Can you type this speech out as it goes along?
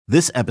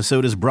This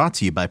episode is brought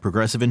to you by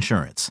Progressive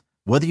Insurance.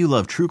 Whether you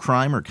love true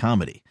crime or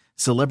comedy,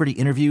 celebrity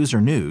interviews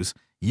or news,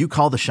 you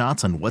call the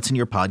shots on what's in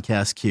your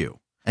podcast queue.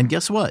 And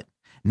guess what?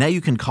 Now you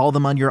can call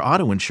them on your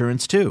auto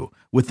insurance too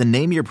with the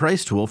Name Your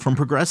Price tool from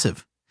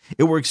Progressive.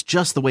 It works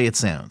just the way it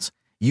sounds.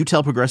 You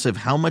tell Progressive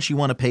how much you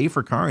want to pay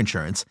for car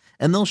insurance,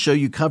 and they'll show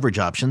you coverage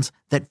options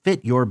that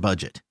fit your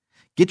budget.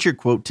 Get your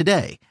quote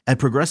today at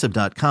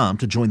Progressive.com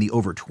to join the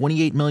over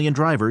 28 million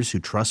drivers who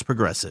trust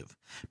Progressive.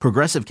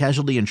 Progressive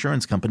Casualty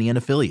Insurance Company and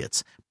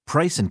Affiliates.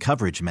 Price and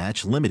coverage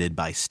match limited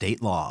by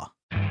state law.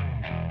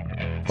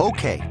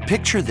 Okay,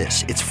 picture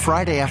this. It's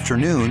Friday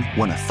afternoon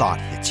when a thought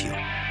hits you.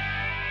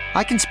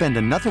 I can spend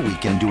another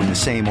weekend doing the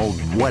same old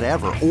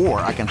whatever,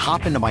 or I can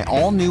hop into my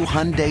all-new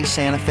Hyundai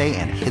Santa Fe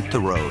and hit the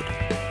road.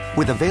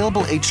 With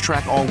available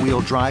H-Track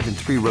all-wheel drive and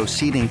 3-row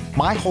seating,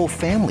 my whole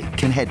family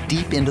can head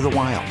deep into the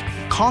wild.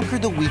 Conquer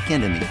the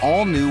weekend in the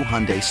all-new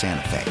Hyundai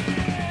Santa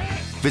Fe.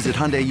 Visit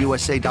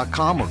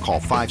HyundaiUSA.com or call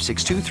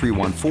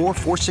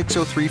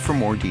 562-314-4603 for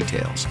more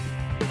details.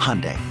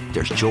 Hyundai,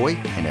 there's joy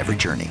in every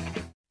journey.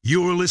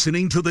 You're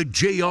listening to the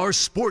JR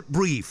Sport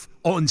Brief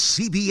on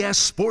CBS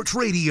Sports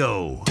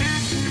Radio.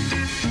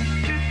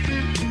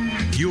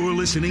 You're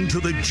listening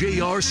to the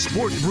JR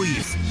Sport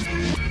Brief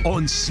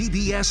on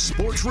CBS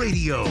Sports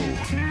Radio.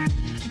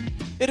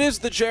 It is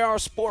the JR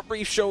Sport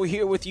Brief Show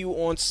here with you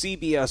on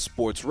CBS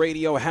Sports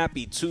Radio.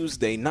 Happy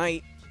Tuesday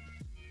night.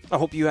 I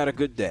hope you had a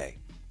good day.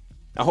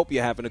 I hope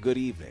you're having a good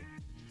evening.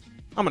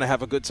 I'm going to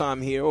have a good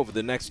time here over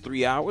the next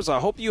 3 hours. I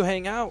hope you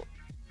hang out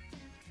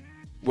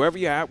wherever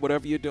you're at,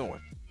 whatever you're doing.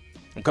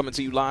 I'm coming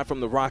to you live from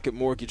the Rocket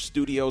Mortgage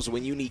Studios.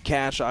 When you need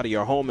cash out of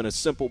your home and a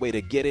simple way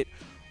to get it,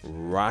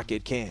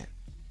 Rocket can.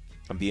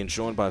 I'm being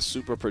joined by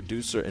super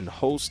producer and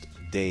host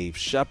Dave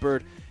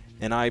Shepard,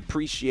 and I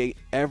appreciate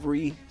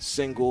every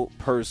single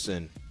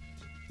person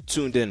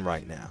tuned in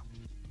right now.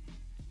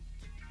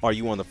 Are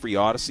you on the free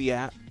Odyssey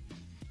app?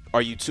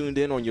 Are you tuned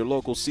in on your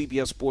local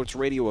CBS Sports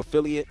Radio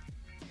affiliate?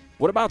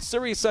 What about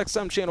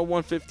SiriusXM Channel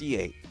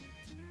 158?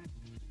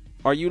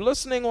 Are you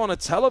listening on a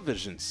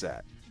television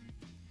set?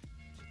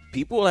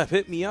 People have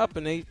hit me up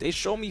and they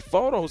show me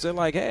photos. They're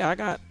like, hey, I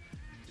got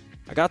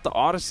the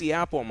Odyssey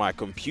app on my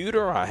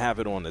computer. I have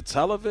it on the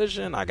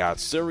television. I got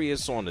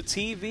Sirius on the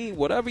TV.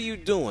 Whatever you're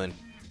doing,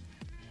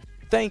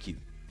 thank you.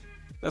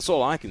 That's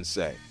all I can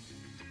say.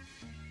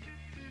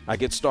 I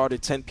get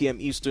started 10 p.m.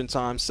 Eastern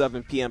Time,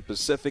 7 p.m.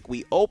 Pacific.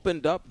 We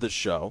opened up the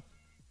show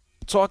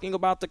talking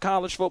about the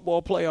college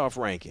football playoff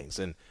rankings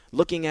and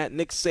looking at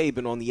Nick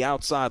Saban on the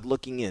outside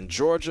looking in.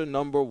 Georgia,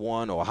 number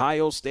 1.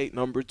 Ohio State,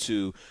 number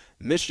 2.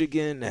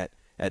 Michigan at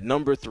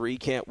number 3.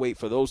 Can't wait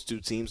for those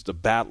two teams to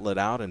battle it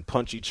out and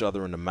punch each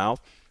other in the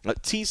mouth.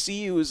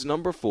 TCU is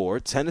number 4.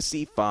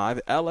 Tennessee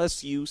 5.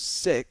 LSU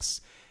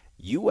 6.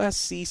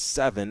 USC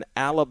 7.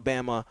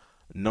 Alabama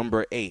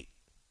number 8.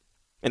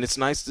 And it's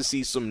nice to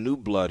see some new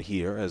blood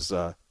here as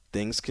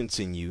things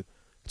continue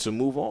to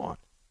move on.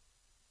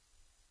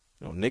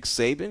 You know, Nick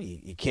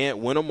Saban, you can't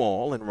win them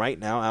all, and right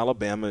now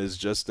Alabama is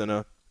just in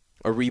a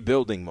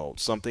rebuilding mode,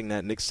 something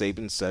that Nick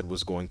Saban said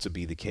was going to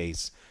be the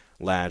case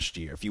last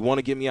year. If you want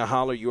to give me a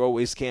holler, you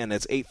always can.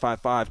 That's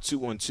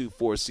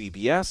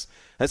 855-212-4CBS.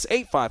 That's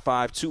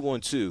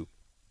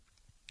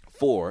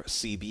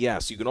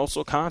 855-212-4CBS. You can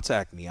also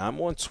contact me. I'm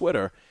on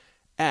Twitter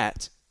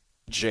at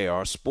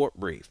JR Sport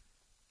Brief.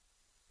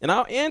 And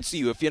I'll answer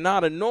you if you're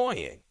not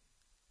annoying.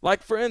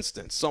 Like, for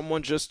instance,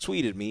 someone just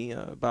tweeted me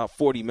about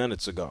 40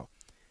 minutes ago.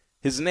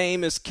 His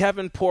name is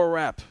Kevin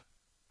Porep.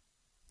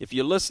 If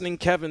you're listening,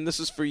 Kevin,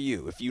 this is for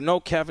you. If you know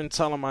Kevin,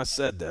 tell him I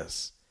said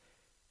this.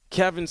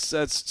 Kevin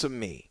says to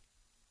me,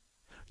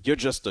 you're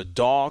just a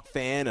dog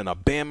fan and a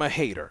Bama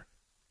hater.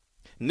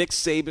 Nick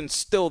Saban's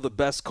still the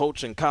best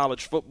coach in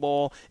college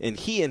football, and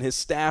he and his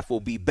staff will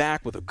be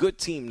back with a good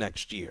team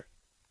next year.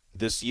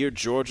 This year,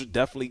 Georgia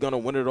definitely going to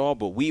win it all,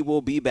 but we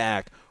will be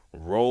back.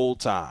 Roll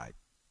Tide.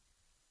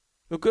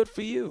 Well, good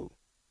for you.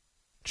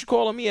 What you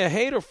calling me a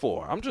hater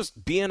for? I'm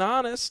just being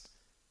honest.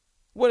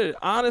 What,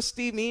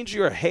 honesty means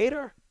you're a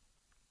hater?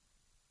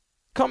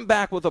 Come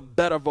back with a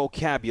better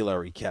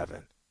vocabulary,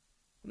 Kevin.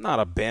 I'm not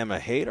a Bama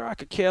hater. I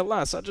could care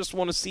less. I just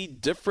want to see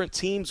different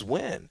teams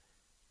win.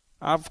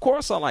 Of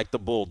course I like the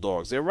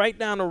Bulldogs. They're right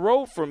down the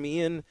road from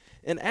me in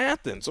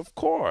Athens, of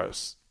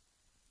course.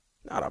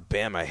 Not a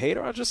Bama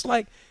hater. I just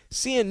like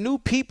seeing new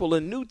people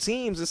and new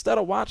teams instead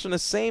of watching the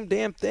same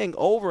damn thing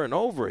over and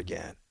over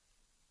again.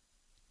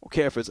 I don't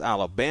care if it's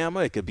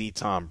Alabama. It could be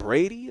Tom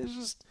Brady. It's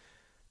just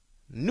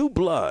new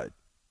blood.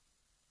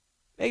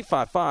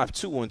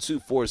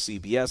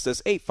 855-212-4CBS.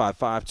 That's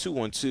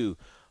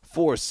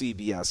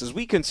 855-212-4CBS. As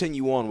we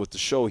continue on with the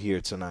show here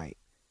tonight,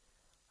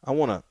 I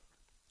want to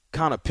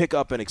kind of pick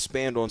up and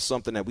expand on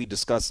something that we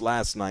discussed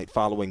last night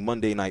following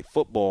Monday Night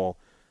Football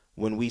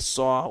when we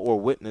saw or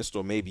witnessed,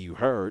 or maybe you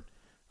heard,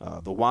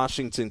 the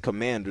Washington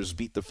Commanders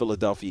beat the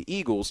Philadelphia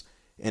Eagles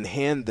and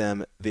hand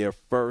them their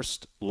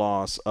first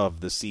loss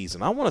of the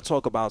season. I want to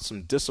talk about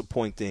some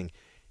disappointing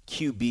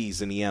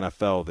QBs in the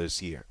NFL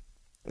this year.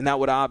 And that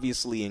would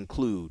obviously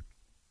include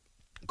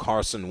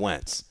Carson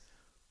Wentz,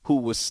 who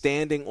was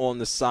standing on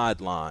the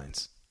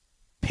sidelines,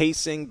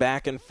 pacing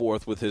back and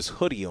forth with his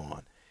hoodie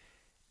on,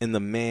 and the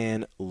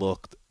man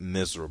looked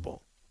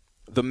miserable.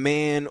 The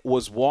man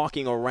was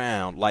walking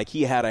around like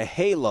he had a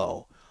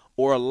halo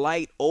or a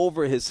light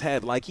over his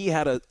head, like he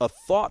had a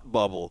thought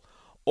bubble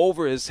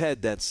over his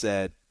head that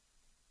said,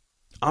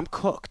 I'm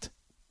cooked.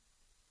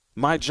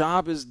 My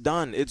job is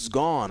done. It's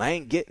gone. I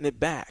ain't getting it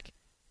back.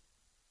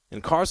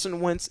 And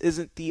Carson Wentz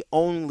isn't the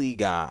only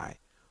guy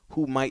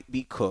who might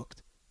be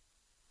cooked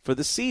for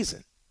the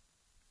season.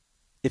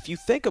 If you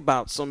think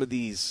about some of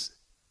these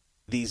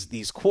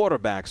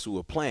quarterbacks who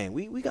are playing,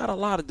 we got a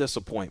lot of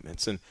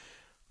disappointments, and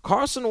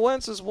Carson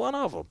Wentz is one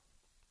of them.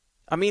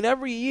 I mean,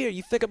 every year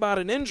you think about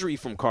an injury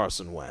from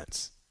Carson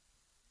Wentz.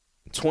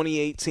 In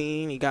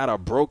 2018, he got a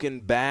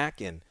broken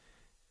back, and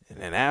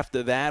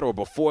after that or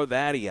before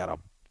that, he had a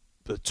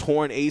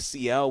torn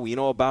ACL. We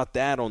know about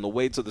that on the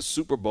way to the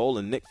Super Bowl,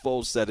 and Nick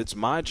Foles said, it's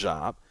my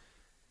job.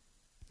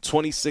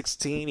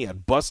 2016, he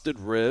had busted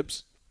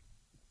ribs.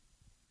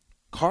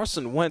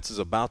 Carson Wentz is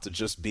about to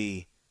just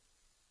be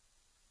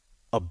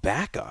a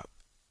backup.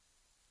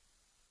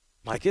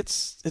 Like,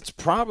 it's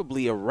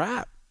probably a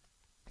wrap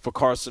for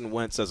Carson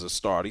Wentz as a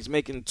start. He's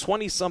making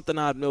 $20-something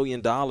odd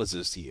million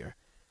this year.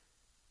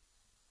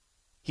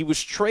 He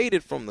was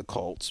traded from the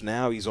Colts.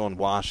 Now he's on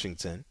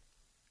Washington.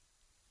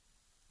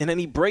 And then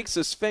he breaks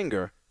his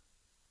finger,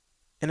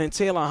 and then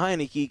Taylor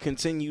Heinicke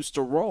continues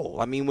to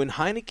roll. I mean, when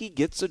Heinicke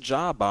gets a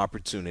job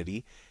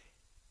opportunity,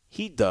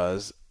 he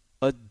does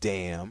a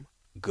damn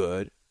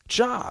good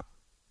job.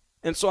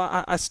 And so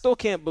I still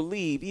can't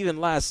believe,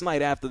 even last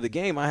night after the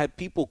game, I had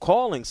people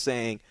calling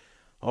saying,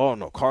 oh,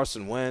 no,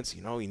 Carson Wentz,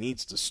 he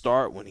needs to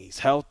start when he's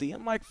healthy.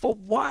 I'm like, for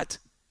what?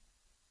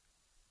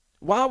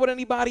 Why would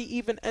anybody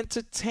even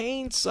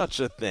entertain such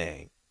a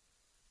thing?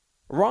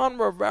 Ron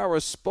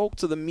Rivera spoke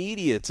to the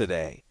media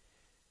today,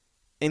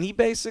 and he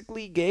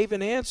basically gave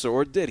an answer,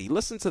 or did he?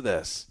 Listen to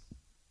this.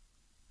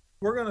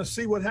 We're going to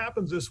see what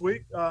happens this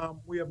week.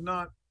 We have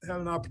not had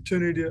an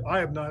opportunity. I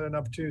have not had an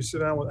opportunity to sit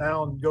down with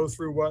Al and go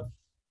through what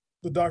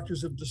the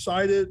doctors have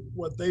decided,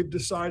 what they've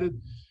decided.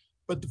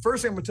 But the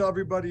first thing I'm going to tell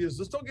everybody is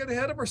let's don't get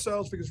ahead of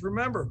ourselves, because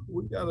remember,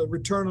 we've got to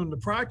return him to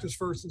practice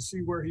first and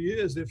see where he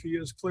is, if he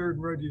is cleared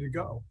and ready to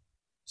go.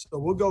 So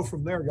we'll go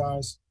from there,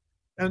 guys.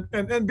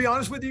 And be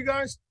honest with you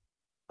guys,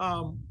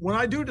 when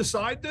I do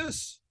decide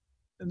this,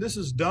 and this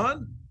is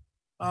done,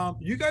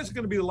 you guys are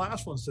going to be the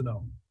last ones to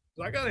know.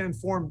 I got to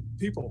inform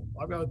people.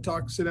 I've got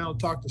to sit down and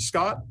talk to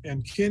Scott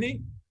and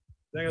Kenny.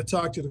 Then I got to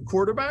talk to the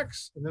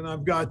quarterbacks, and then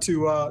I've got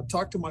to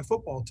talk to my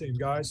football team,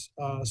 guys.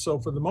 So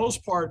for the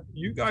most part,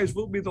 you guys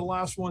will be the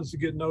last ones to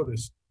get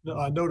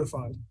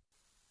notified.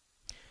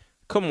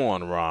 Come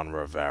on, Ron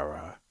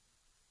Rivera.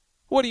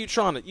 What are you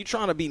trying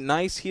to be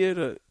nice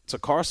here to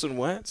Carson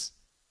Wentz?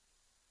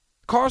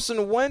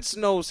 Carson Wentz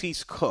knows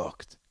he's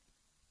cooked.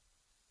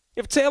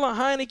 If Taylor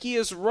Heinicke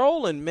is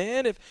rolling,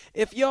 man,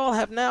 if y'all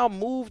have now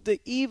moved to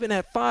even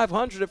at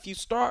 500, if you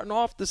starting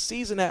off the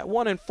season at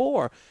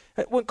 1-4,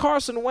 when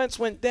Carson Wentz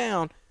went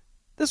down,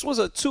 this was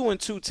a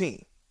 2-2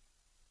 team.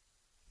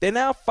 They're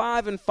now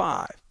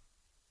 5-5.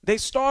 They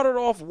started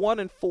off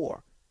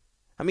 1-4.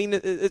 I mean,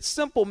 it's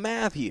simple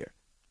math here.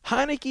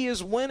 Heinicke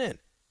is winning.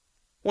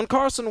 When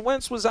Carson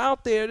Wentz was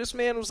out there, this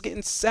man was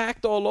getting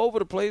sacked all over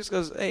the place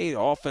because, hey,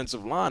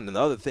 offensive line. And the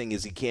other thing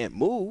is he can't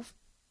move.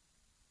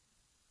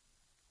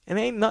 And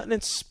ain't nothing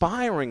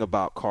inspiring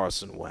about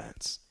Carson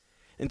Wentz.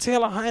 And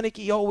Taylor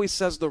Heinicke always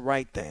says the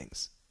right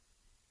things.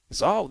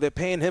 It's, oh, they're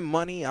paying him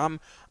money. I'm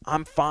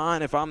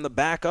fine. If I'm the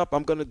backup,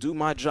 I'm going to do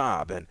my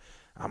job. And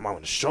I'm going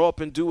to show up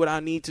and do what I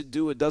need to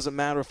do. It doesn't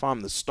matter if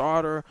I'm the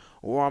starter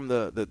or I'm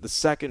the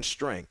second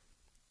string.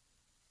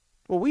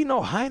 Well, we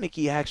know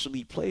Heinicke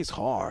actually plays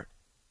hard.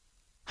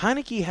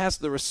 Heinicke has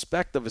the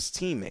respect of his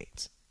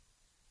teammates.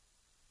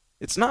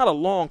 It's not a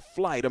long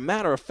flight. A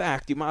matter of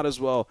fact, you might as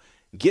well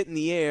get in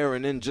the air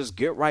and then just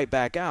get right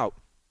back out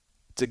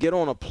to get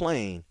on a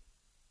plane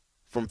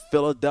from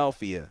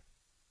Philadelphia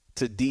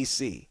to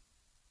D.C.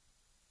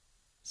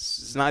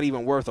 It's not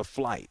even worth a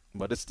flight,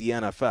 but it's the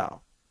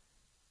NFL.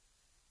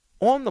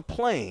 On the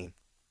plane,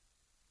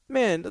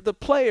 man, the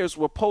players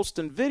were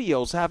posting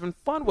videos having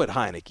fun with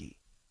Heinicke.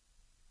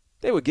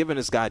 They were giving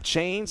this guy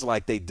chains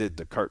like they did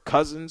to Kirk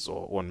Cousins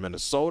or in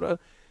Minnesota.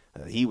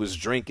 He was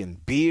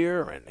drinking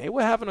beer, and they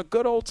were having a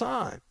good old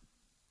time.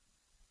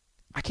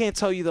 I can't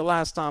tell you the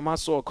last time I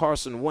saw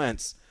Carson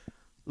Wentz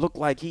look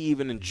like he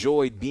even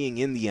enjoyed being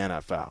in the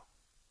NFL.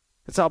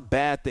 That's how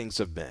bad things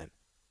have been.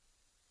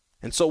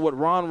 And so what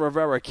Ron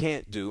Rivera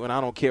can't do, and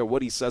I don't care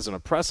what he says in a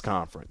press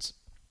conference,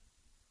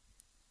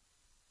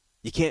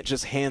 you can't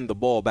just hand the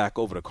ball back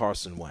over to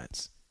Carson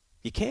Wentz.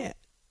 You can't.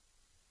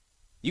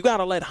 You got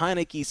to let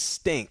Heinicke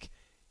stink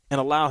and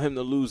allow him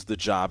to lose the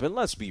job. And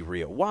let's be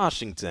real,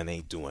 Washington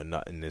ain't doing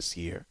nothing this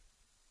year.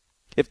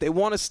 If they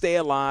want to stay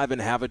alive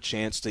and have a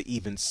chance to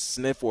even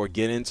sniff or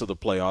get into the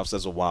playoffs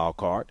as a wild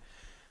card,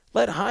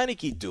 let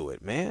Heinicke do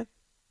it, man,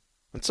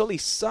 until he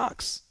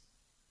sucks.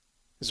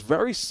 It's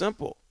very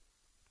simple.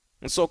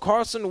 And so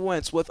Carson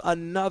Wentz with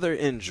another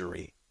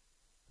injury,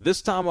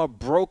 This time a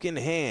broken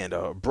hand,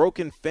 a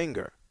broken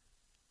finger.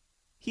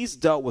 He's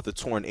dealt with a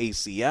torn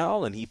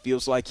ACL, and he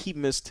feels like he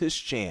missed his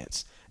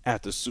chance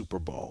at the Super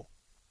Bowl.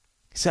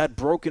 He's had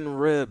broken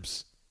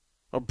ribs,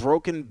 a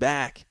broken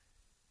back,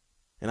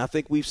 and I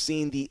think we've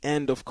seen the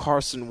end of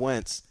Carson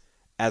Wentz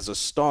as a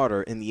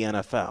starter in the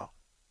NFL.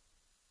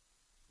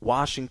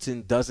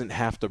 Washington doesn't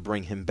have to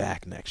bring him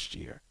back next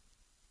year.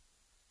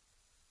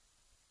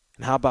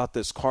 And how about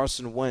this?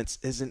 Carson Wentz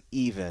isn't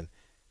even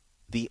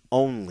the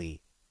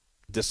only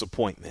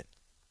disappointment.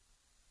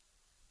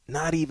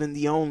 Not even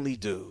the only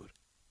dude.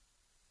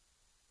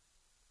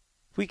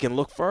 We can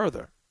look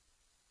further.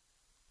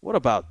 What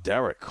about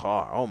Derek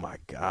Carr? Oh, my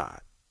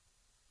God.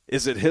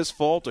 Is it his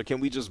fault, or can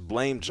we just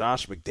blame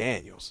Josh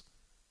McDaniels?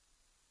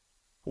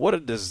 What a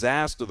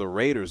disaster the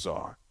Raiders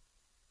are.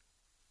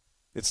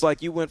 It's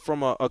like you went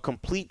from a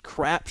complete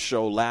crap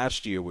show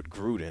last year with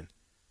Gruden,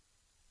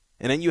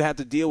 and then you had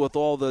to deal with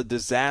all the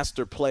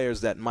disaster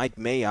players that Mike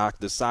Mayock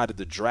decided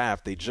to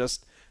draft. They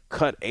just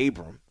cut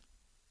Abram.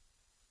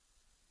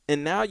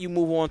 And now you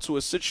move on to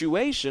a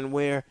situation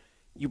where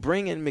you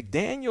bring in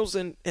McDaniels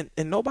and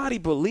nobody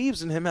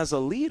believes in him as a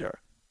leader.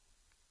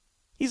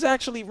 He's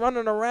actually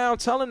running around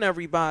telling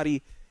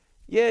everybody,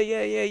 yeah,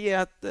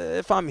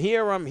 if I'm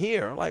here, I'm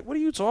here. Like, what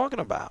are you talking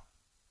about?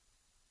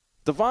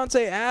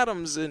 Devontae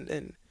Adams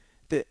and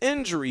the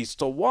injuries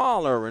to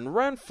Waller and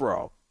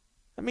Renfro.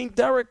 I mean,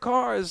 Derek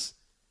Carr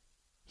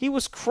he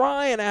was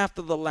crying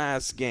after the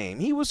last game.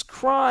 He was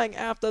crying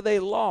after they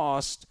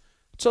lost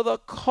to the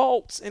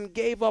Colts and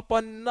gave up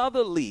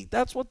another lead.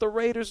 That's what the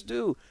Raiders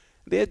do.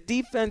 Their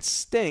defense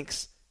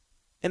stinks,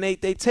 and they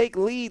take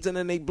leads and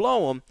then they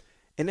blow them,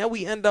 and then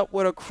we end up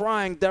with a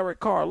crying Derek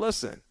Carr.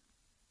 Listen.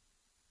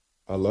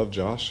 I love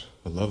Josh.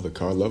 I love the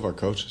car. I love our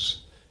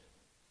coaches.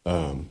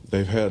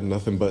 They've had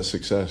nothing but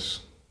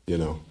success,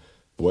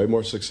 way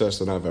more success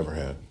than I've ever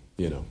had,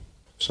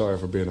 Sorry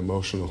for being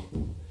emotional.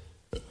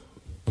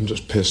 I'm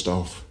just pissed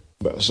off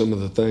about some of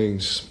the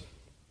things,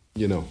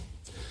 that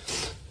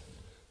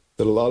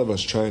a lot of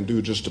us try and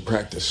do just to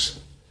practice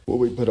what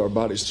we put our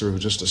bodies through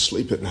just to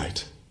sleep at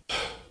night.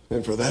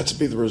 And for that to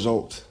be the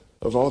result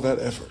of all that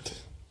effort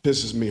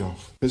pisses me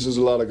off. Pisses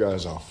a lot of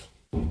guys off.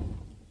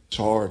 It's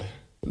hard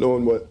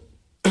knowing what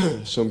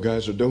some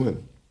guys are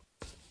doing.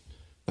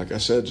 Like I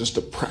said, just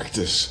to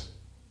practice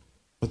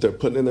what they're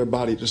putting in their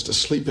body just to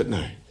sleep at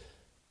night.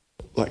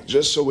 Like,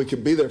 just so we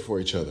could be there for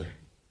each other.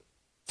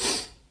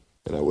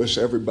 And I wish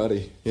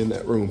everybody in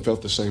that room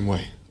felt the same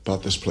way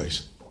about this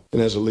place.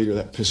 And as a leader,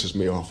 that pisses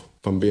me off,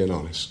 if I'm being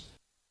honest.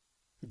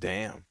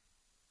 Damn.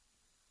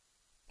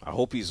 I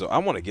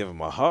want to give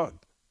him a hug.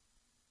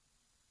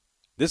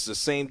 This is the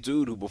same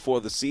dude who,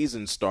 before the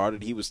season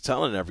started, he was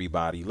telling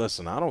everybody,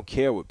 listen, I don't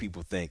care what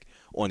people think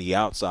on the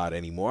outside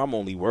anymore. I'm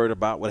only worried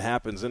about what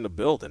happens in the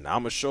building.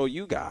 I'm going to show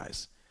you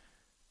guys.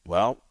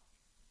 Well,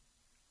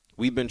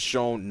 we've been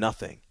shown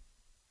nothing.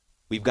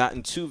 We've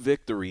gotten 2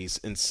 victories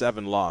and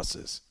 7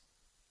 losses.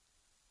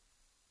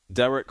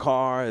 Derek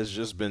Carr has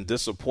just been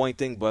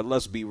disappointing, but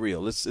let's be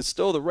real. It's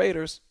still the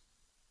Raiders.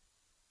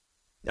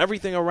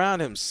 Everything around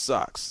him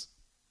sucks,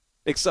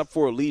 except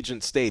for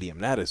Allegiant Stadium.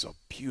 That is a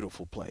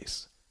beautiful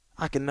place.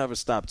 I can never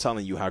stop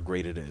telling you how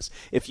great it is.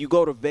 If you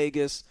go to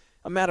Vegas,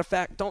 a matter of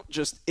fact, don't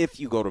just if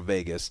you go to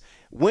Vegas.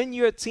 When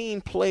your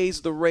team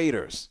plays the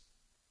Raiders,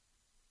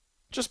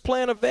 just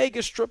plan a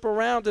Vegas trip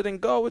around it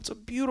and go. It's a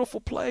beautiful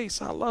place.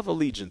 I love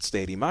Allegiant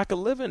Stadium. I could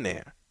live in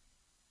there.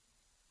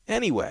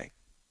 Anyway,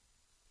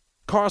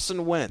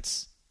 Carson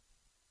Wentz,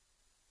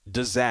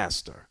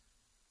 disaster.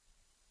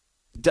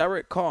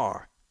 Derek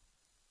Carr,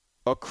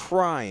 a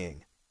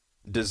crying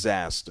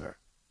disaster.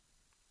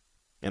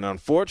 And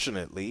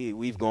unfortunately,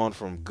 we've gone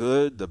from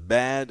good to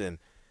bad, and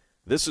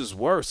this is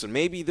worse. And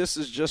maybe this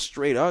is just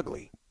straight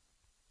ugly.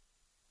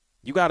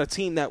 You got a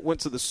team that went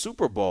to the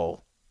Super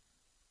Bowl,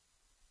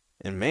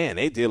 and man,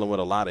 they're dealing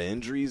with a lot of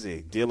injuries. They're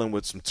dealing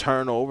with some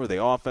turnover.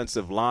 Their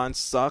offensive line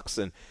sucks,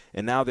 and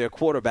now their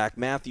quarterback,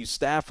 Matthew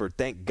Stafford,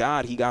 thank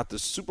God he got the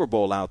Super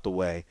Bowl out the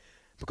way,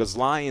 because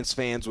Lions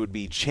fans would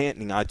be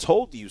chanting, I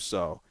told you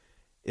so,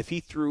 if he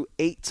threw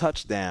 8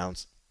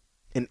 touchdowns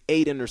and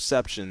 8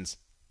 interceptions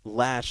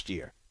last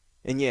year.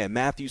 And yeah,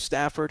 Matthew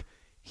Stafford,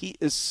 he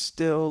is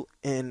still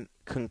in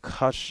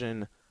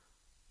concussion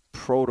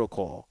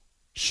protocol.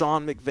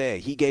 Sean McVay,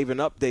 he gave an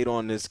update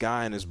on this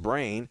guy and his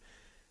brain,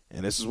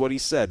 and this is what he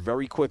said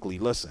very quickly.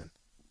 Listen.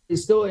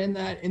 He's still in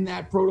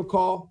that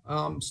protocol,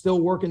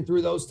 still working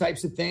through those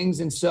types of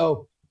things. And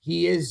so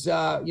he is,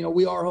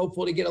 we are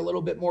hopeful to get a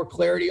little bit more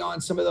clarity on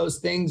some of those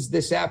things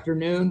this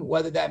afternoon,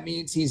 whether that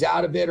means he's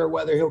out of it or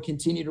whether he'll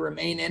continue to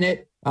remain in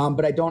it.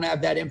 But I don't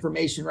have that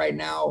information right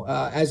now.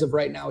 As of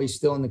right now, he's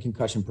still in the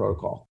concussion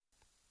protocol.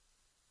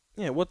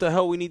 Yeah, what the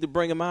hell we need to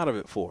bring him out of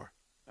it for?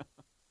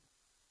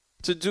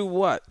 To do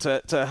what?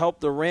 To help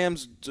the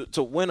Rams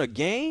to win a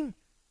game?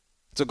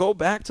 To go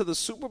back to the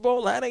Super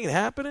Bowl? That ain't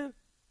happening.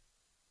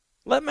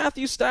 Let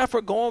Matthew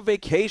Stafford go on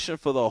vacation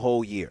for the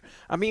whole year.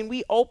 I mean,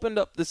 we opened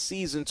up the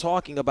season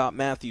talking about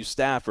Matthew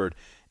Stafford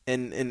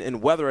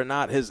and whether or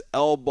not his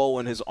elbow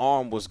and his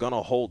arm was going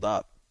to hold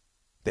up.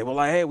 They were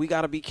like, hey, we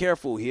got to be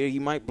careful here. He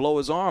might blow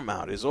his arm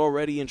out. He's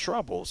already in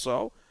trouble.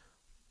 So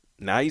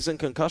now he's in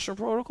concussion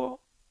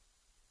protocol.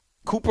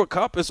 Cooper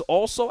Kupp is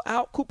also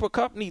out. Cooper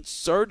Kupp needs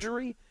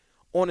surgery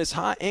on his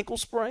high ankle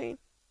sprain.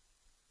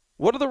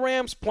 What are the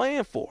Rams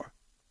playing for?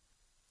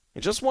 They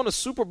just won a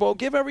Super Bowl.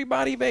 Give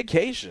everybody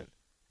vacation.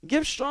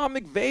 Give Sean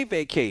McVay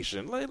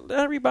vacation. Let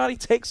everybody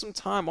take some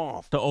time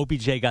off. So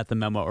OBJ got the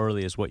memo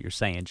early is what you're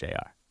saying,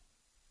 JR.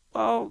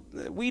 Well,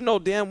 we know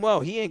damn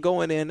well he ain't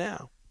going there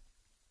now.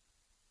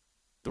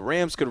 The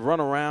Rams could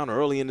run around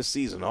early in the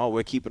season. Oh,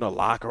 we're keeping a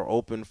locker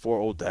open for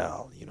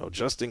Odell.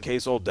 Just in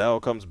case Odell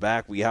comes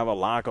back, we have a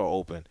locker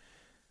open.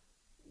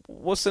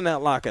 What's in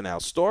that locker now?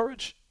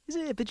 Storage?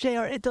 But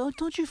JR,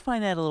 don't you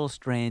find that a little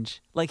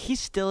strange? Like, he's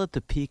still at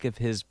the peak of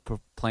his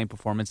playing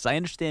performance. I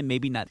understand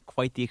maybe not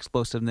quite the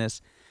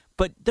explosiveness,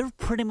 but they're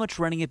pretty much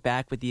running it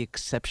back with the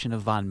exception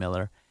of Von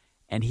Miller,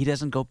 and he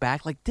doesn't go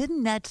back. Like,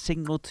 didn't that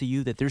signal to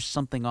you that there's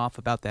something off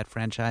about that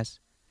franchise?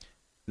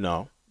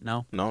 No,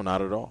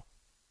 not at all.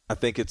 I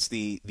think it's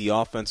the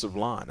offensive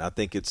line. I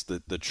think it's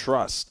the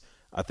trust.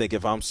 I think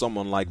if I'm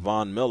someone like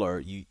Von Miller,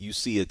 you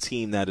see a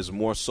team that is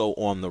more so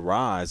on the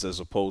rise as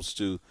opposed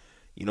to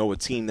a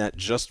team that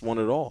just won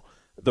it all.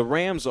 The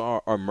Rams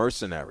are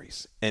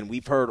mercenaries, and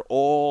we've heard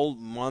all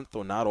month,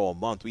 or not all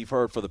month, we've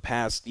heard for the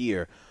past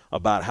year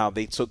about how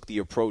they took the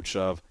approach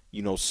of,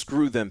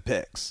 screw them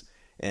picks,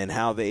 and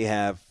how they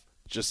have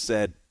just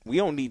said, we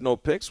don't need no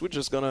picks, we're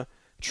just going to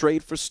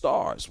trade for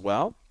stars.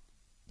 Well,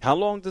 how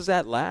long does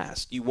that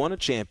last? You won a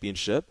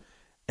championship,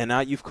 and now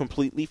you've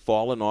completely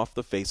fallen off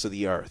the face of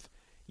the earth.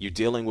 You're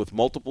dealing with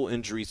multiple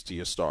injuries to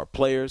your star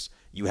players.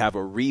 You have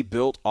a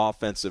rebuilt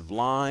offensive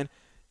line.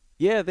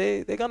 Yeah,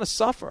 they're going to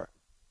suffer.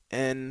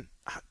 And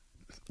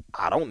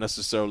I don't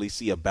necessarily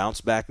see a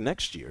bounce back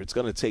next year. It's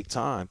going to take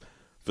time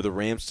for the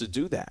Rams to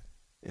do that.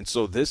 And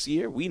so this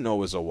year we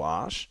know is a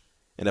wash.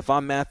 And if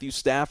I'm Matthew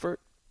Stafford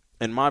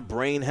and my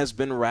brain has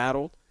been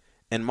rattled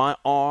and my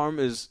arm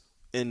is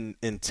in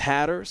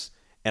tatters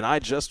and I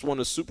just won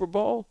a Super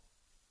Bowl,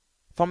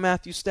 if I'm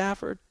Matthew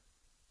Stafford,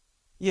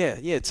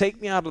 yeah,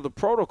 take me out of the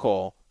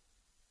protocol.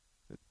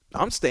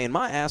 I'm staying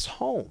my ass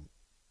home.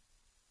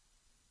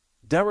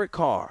 Derek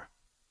Carr,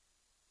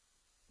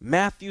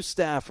 Matthew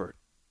Stafford,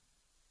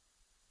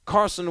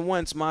 Carson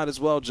Wentz might as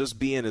well just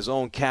be in his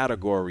own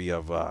category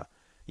of,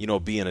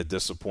 being a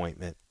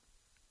disappointment.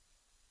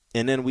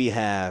 And then we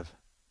have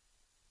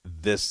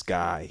this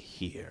guy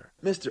here.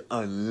 Mr.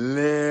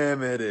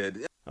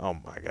 Unlimited. Oh,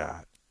 my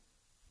God.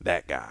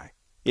 That guy.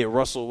 Yeah,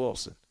 Russell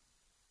Wilson.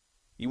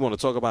 You want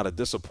to talk about a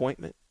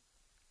disappointment?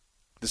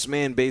 This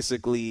man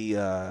basically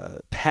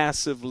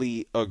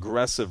passively,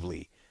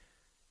 aggressively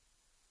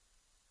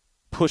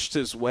pushed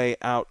his way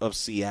out of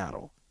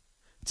Seattle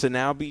to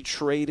now be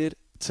traded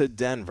to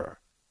Denver,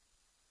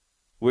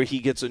 where he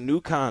gets a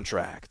new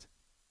contract,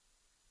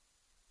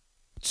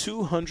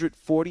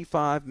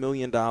 $245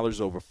 million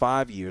over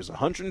 5 years,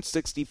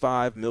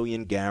 $165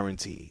 million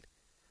guaranteed.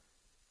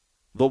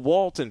 The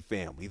Walton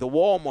family, the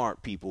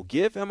Walmart people,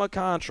 give him a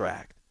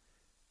contract.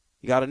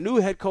 You got a new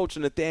head coach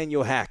in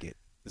Nathaniel Hackett.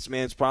 This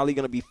man's probably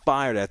going to be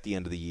fired at the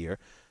end of the year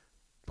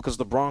because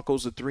the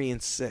Broncos are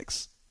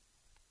 3-6.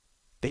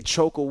 They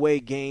choke away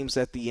games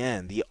at the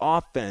end. The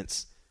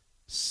offense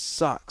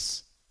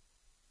sucks.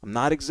 I'm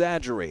not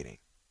exaggerating.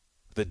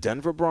 The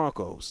Denver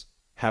Broncos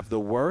have the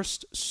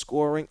worst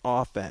scoring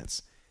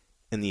offense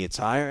in the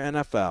entire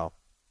NFL.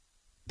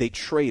 They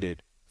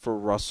traded for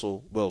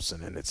Russell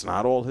Wilson, and it's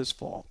not all his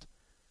fault,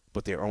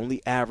 but they're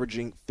only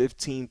averaging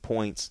 15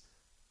 points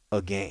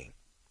a game.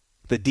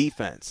 The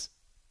defense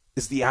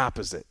is the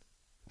opposite.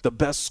 The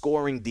best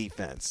scoring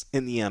defense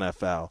in the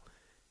NFL.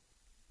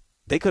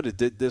 They could have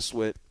did this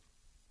with,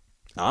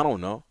 I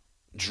don't know,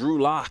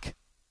 Drew Lock.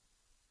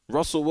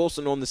 Russell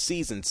Wilson on the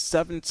season,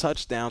 7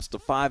 touchdowns to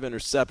 5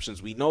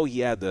 interceptions. We know he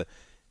had to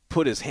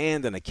put his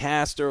hand in a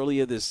cast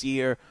earlier this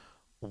year.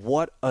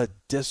 What a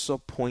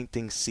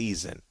disappointing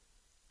season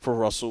for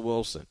Russell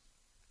Wilson.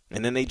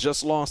 And then they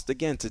just lost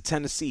again to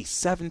Tennessee,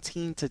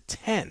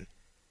 17-10.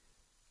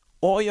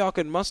 All y'all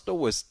could muster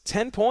was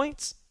 10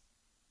 points?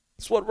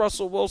 That's what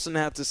Russell Wilson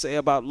had to say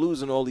about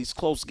losing all these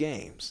close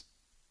games.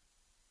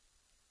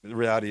 The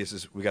reality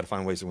is we got to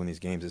find ways to win these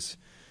games.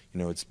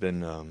 It's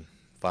been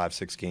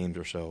 5-6 games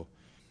or so,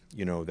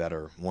 that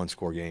are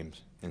one-score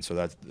games, and so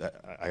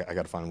I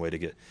got to find a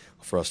way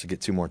for us to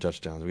get 2 more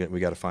touchdowns. We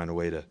got to find a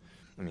way to,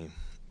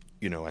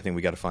 I think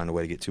we got to find a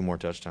way to get 2 more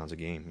touchdowns a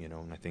game,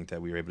 and I think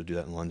that we were able to do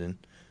that in London.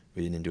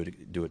 We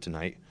didn't do it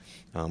tonight.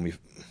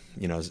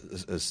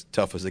 As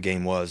tough as the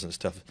game was, and as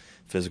tough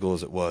physical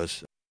as it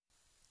was.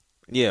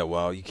 Yeah,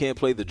 well, you can't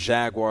play the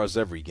Jaguars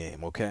every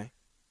game, okay?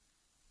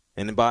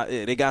 And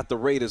they got the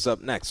Raiders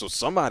up next, so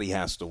somebody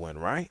has to win,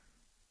 right?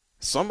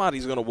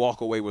 Somebody's going to walk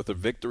away with a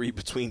victory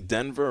between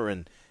Denver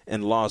and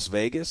Las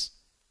Vegas.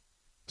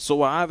 So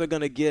we're either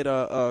going to get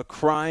a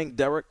crying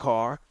Derek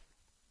Carr,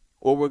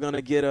 or we're going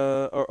to get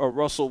a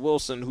Russell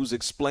Wilson who's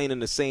explaining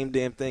the same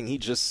damn thing he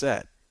just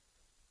said.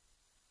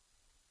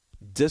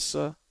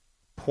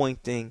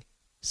 Disappointing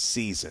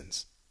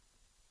seasons.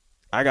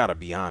 I got to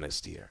be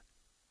honest here.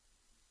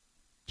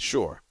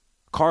 Sure.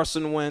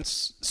 Carson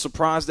Wentz,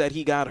 surprised that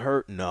he got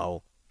hurt?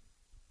 No.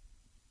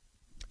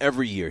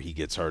 Every year he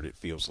gets hurt, it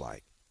feels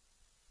like.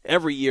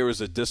 Every year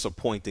is a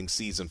disappointing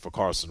season for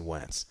Carson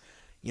Wentz.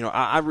 You know,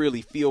 I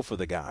really feel for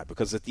the guy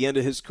because at the end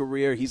of his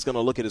career, he's going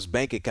to look at his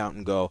bank account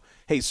and go,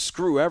 hey,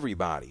 screw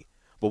everybody.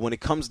 But when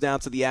it comes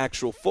down to the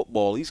actual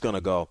football, he's going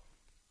to go,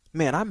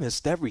 man, I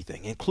missed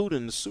everything,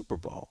 including the Super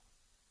Bowl.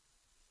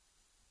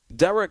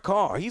 Derek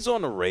Carr, he's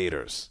on the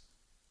Raiders.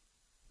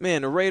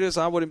 Man, the Raiders,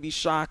 I wouldn't be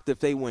shocked if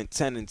they went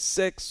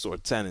 10-6 or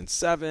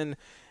 10-7.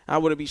 I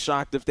wouldn't be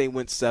shocked if they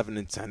went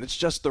 7-10. It's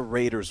just the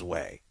Raiders'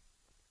 way.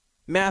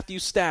 Matthew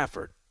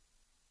Stafford,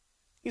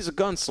 he's a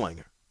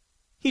gunslinger.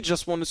 He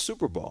just won the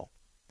Super Bowl.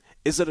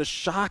 Is it a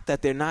shock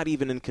that they're not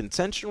even in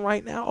contention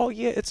right now? Oh,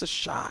 yeah, it's a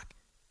shock.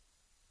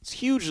 It's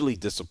hugely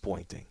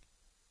disappointing.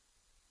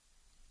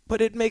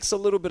 But it makes a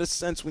little bit of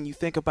sense when you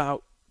think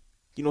about,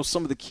 you know,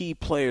 some of the key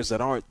players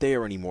that aren't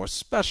there anymore,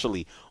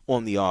 especially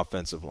on the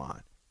offensive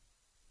line.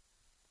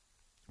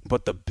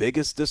 But the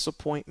biggest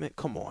disappointment,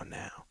 come on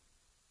now.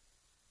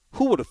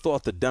 Who would have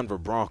thought the Denver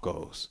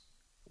Broncos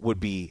would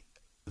be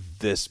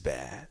this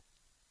bad?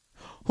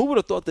 Who would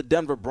have thought the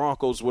Denver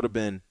Broncos would have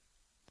been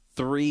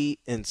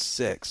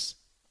 3-6?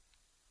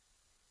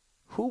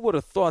 Who would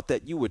have thought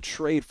that you would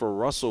trade for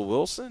Russell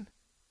Wilson?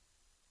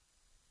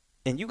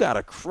 And you got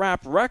a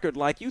crap record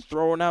like you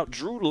throwing out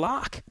Drew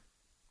Lock.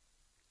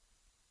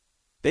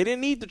 They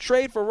didn't need to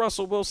trade for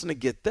Russell Wilson to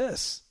get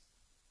this.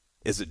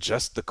 Is it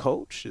just the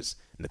coach? Is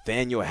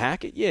Nathaniel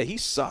Hackett? Yeah, he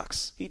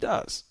sucks. He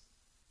does.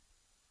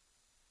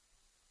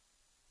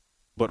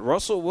 But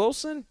Russell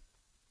Wilson,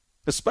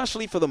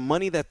 especially for the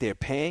money that they're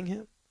paying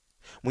him,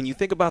 when you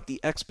think about the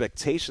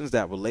expectations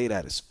that were laid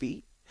at his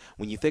feet,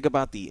 when you think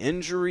about the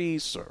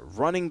injuries or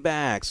running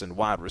backs and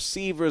wide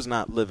receivers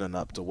not living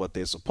up to what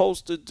they're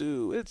supposed to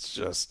do, it's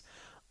just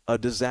a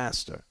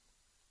disaster.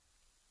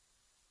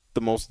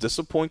 The most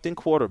disappointing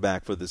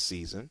quarterback for this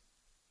season,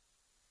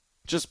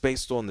 just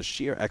based on the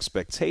sheer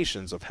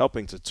expectations of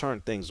helping to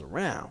turn things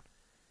around,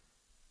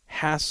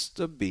 has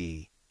to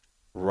be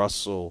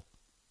Russell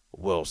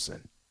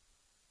Wilson.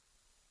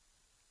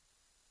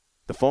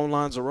 The phone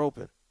lines are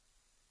open.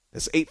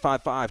 It's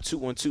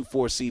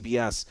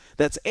 855-212-4CBS.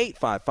 That's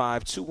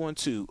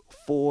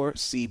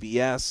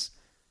 855-212-4CBS.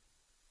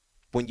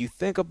 When you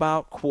think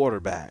about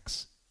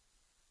quarterbacks,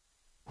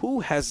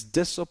 who has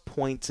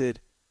disappointed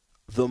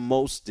the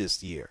most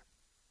this year?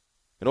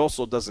 It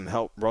also doesn't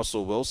help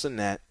Russell Wilson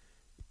that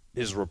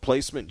his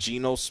replacement,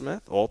 Geno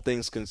Smith, all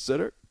things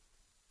considered,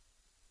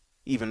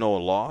 even though a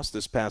loss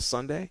this past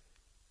Sunday,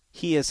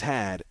 he has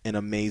had an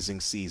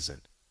amazing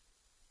season.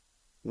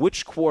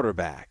 Which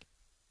quarterback,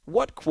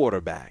 what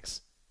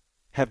quarterbacks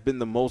have been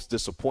the most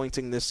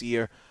disappointing this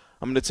year?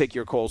 I'm going to take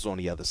your calls on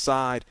the other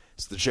side.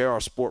 It's the JR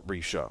Sport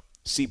Brief Show,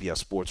 CBS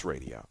Sports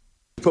Radio.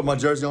 Put my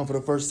jersey on for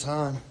the first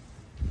time.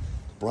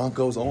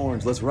 Broncos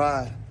orange, let's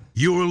ride.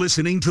 You're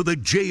listening to the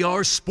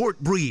JR Sport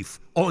Brief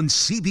on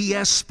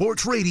CBS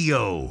Sports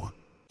Radio.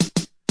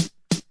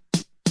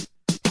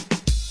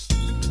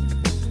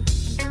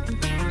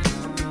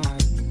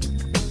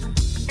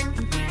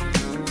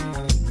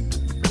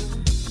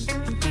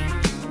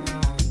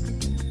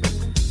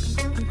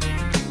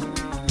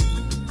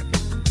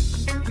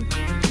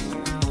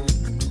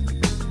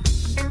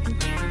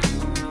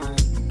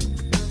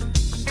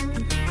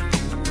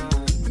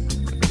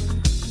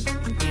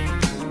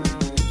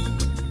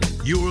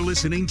 You're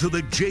listening to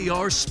the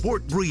JR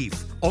Sport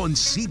Brief on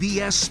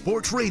CBS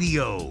Sports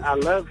Radio. I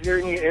love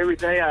hearing you every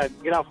day. I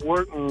get off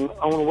work and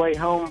on the way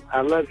home,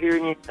 I love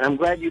hearing you. And I'm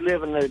glad you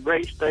live in the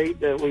great state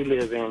that we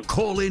live in.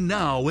 Call in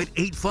now at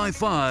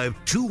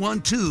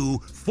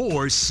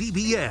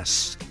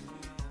 855-212-4CBS.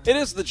 It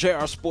is the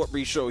JR Sport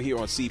Brief Show here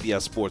on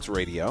CBS Sports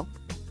Radio.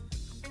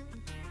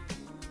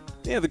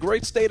 Yeah, the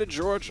great state of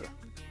Georgia.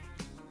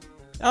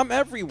 I'm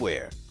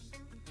everywhere.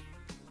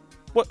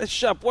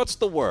 Shep, what's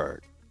the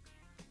word?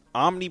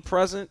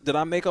 Omnipresent? Did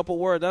I make up a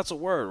word? That's a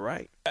word,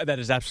 right? That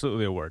is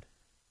absolutely a word.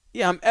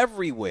 Yeah, I'm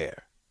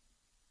everywhere.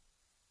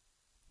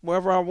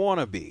 Wherever I want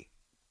to be.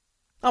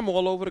 I'm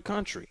all over the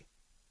country.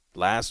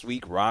 Last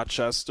week,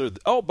 Rochester.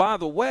 Oh, by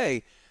the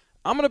way,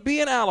 I'm going to be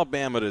in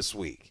Alabama this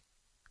week.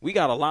 We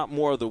got a lot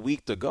more of the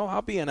week to go.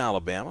 I'll be in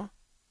Alabama.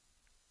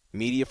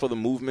 Media for the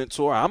Movement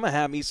Tour. I'm going to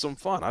have me some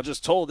fun. I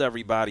just told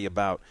everybody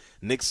about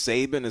Nick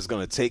Saban is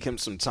going to take him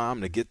some time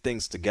to get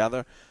things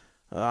together.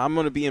 I'm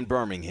going to be in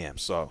Birmingham,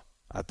 so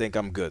I think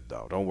I'm good,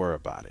 though. Don't worry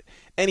about it.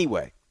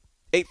 Anyway,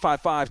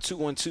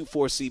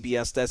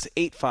 855-212-4CBS. That's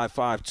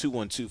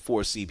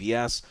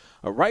 855-212-4CBS.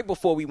 Right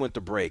before we went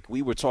to break,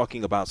 we were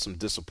talking about some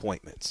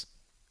disappointments.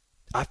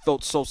 I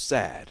felt so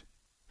sad.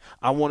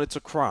 I wanted to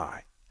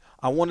cry.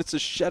 I wanted to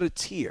shed a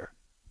tear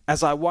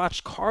as I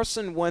watched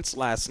Carson Wentz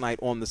last night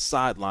on the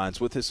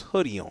sidelines with his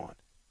hoodie on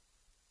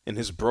and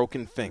his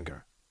broken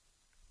finger.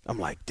 I'm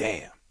like,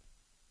 damn.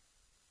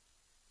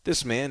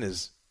 This man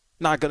is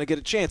not going to get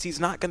a chance. He's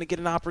not going to get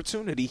an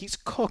opportunity. He's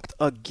cooked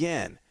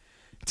again.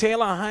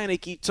 Taylor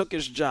Heineke took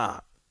his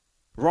job.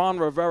 Ron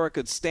Rivera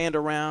could stand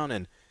around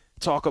and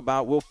talk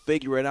about we'll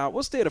figure it out.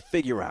 What's there to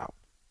figure out?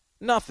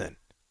 Nothing.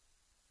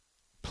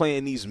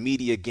 Playing these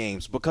media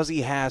games because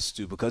he has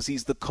to, because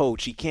he's the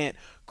coach. He can't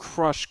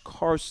crush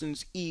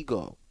Carson's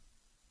ego.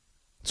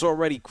 It's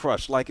already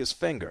crushed like his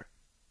finger.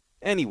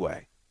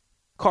 Anyway,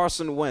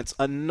 Carson Wentz,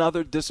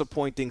 another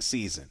disappointing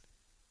season.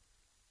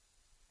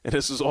 And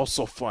this is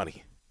also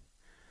funny.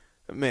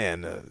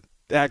 Man,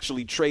 they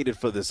actually traded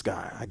for this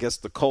guy. I guess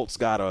the Colts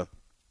got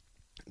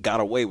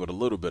away with a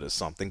little bit of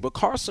something. But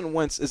Carson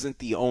Wentz isn't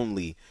the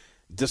only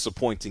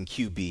disappointing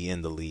QB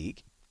in the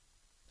league.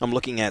 I'm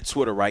looking at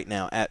Twitter right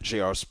now, at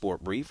JR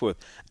Sport Brief,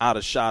 without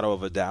a shadow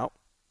of a doubt.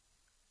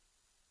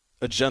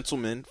 A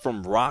gentleman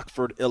from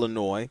Rockford,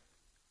 Illinois,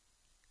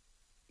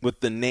 with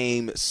the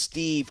name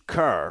Steve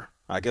Kerr.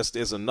 I guess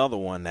there's another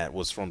one that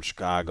was from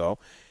Chicago.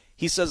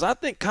 He says, I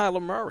think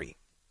Kyler Murray.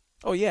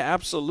 Oh, yeah,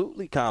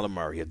 absolutely, Kyler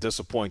Murray, a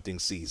disappointing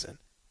season.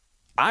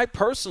 I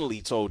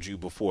personally told you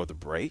before the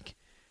break,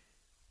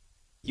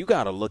 you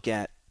got to look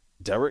at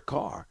Derek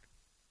Carr.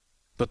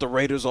 But the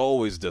Raiders are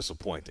always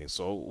disappointing,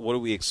 so what do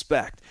we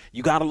expect?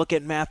 You got to look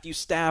at Matthew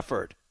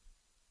Stafford.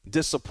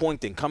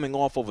 Disappointing, coming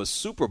off of a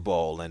Super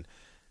Bowl, and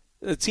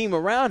the team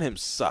around him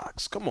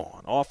sucks. Come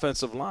on,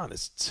 offensive line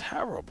is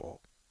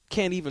terrible.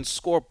 Can't even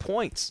score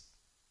points.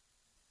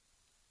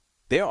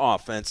 Their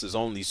offense is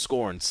only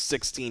scoring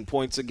 16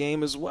 points a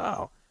game as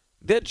well.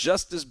 They're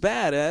just as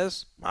bad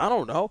as, I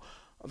don't know,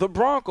 the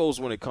Broncos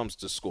when it comes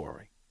to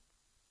scoring.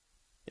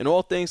 And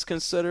all things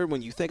considered,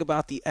 when you think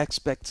about the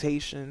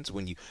expectations,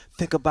 when you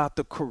think about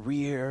the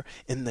career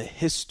and the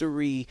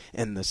history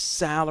and the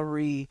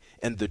salary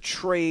and the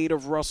trade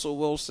of Russell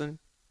Wilson,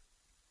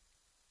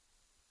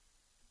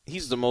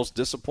 he's the most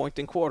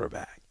disappointing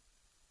quarterback.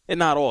 And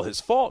not all his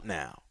fault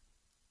now.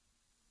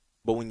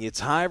 But when you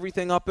tie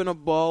everything up in a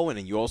bow and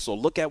then you also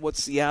look at what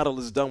Seattle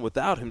has done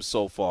without him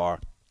so far,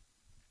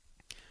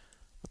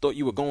 I thought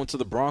you were going to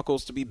the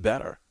Broncos to be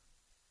better.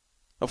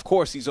 Of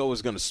course, he's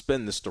always going to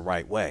spin this the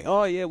right way.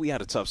 Oh, yeah, we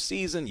had a tough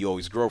season. You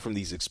always grow from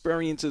these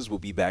experiences. We'll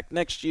be back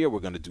next year.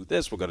 We're going to do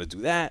this. We're going to do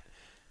that.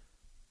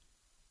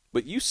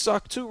 But you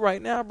suck too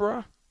right now,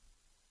 bruh.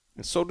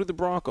 And so do the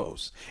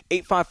Broncos.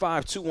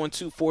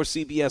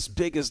 855-212-4CBS,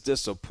 biggest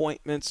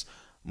disappointments.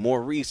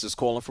 Maurice is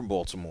calling from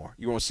Baltimore.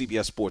 You're on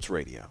CBS Sports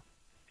Radio.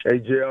 Hey,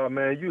 JR,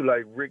 man, you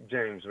like Rick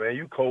James, man.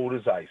 You cold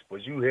as ice,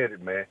 but you hit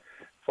it, man,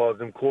 as far as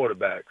them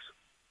quarterbacks.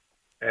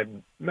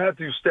 And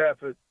Matthew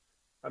Stafford,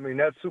 I mean,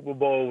 that Super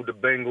Bowl with the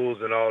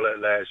Bengals and all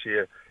that last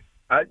year,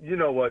 you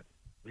know what?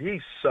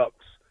 He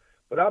sucks.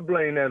 But I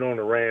blame that on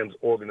the Rams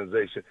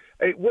organization.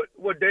 Hey,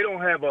 what they don't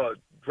have a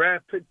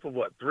draft pick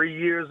for, 3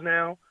 years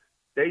now?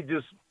 They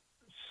just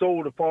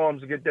sold the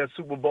farms to get that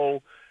Super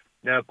Bowl.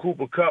 Now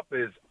Cooper Kupp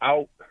is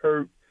out,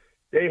 hurt.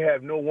 They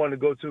have no one to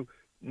go to.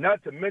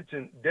 Not to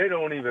mention, they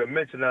don't even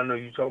mention, I know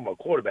you're talking about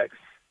quarterbacks.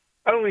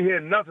 I don't even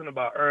hear nothing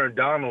about Aaron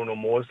Donald no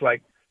more. It's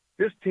like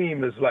this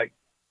team is like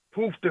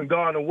poofed and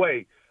gone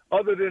away.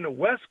 Other than the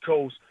West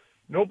Coast,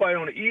 nobody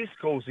on the East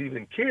Coast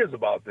even cares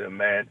about them,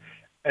 man.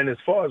 And as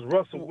far as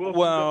Russell Wilson...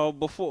 Well,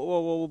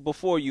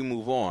 before you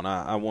move on,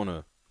 I want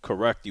to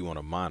correct you on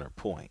a minor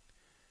point.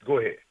 Go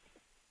ahead.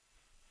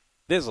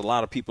 There's a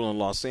lot of people in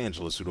Los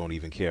Angeles who don't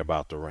even care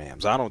about the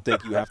Rams. I don't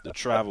think you have to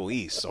travel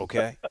east,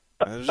 okay?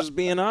 I'm just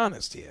being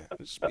honest here.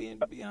 Just being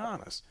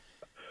honest.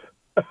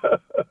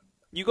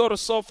 You go to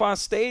SoFi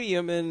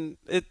Stadium and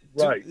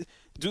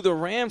do the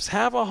Rams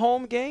have a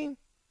home game?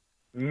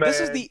 Man,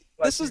 this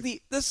is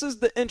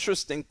the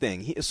interesting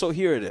thing. So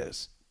here it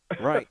is,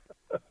 right?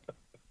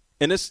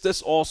 And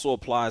this also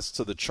applies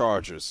to the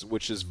Chargers,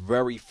 which is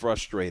very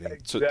frustrating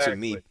to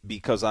me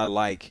because I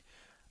like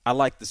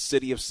the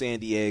city of San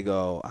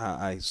Diego.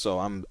 So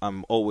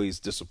I'm always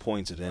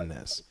disappointed in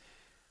this.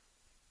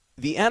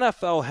 The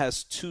NFL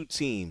has 2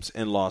 teams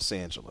in Los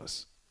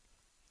Angeles.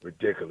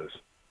 Ridiculous.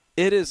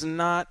 It is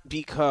not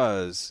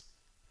because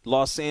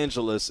Los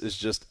Angeles is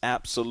just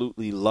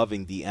absolutely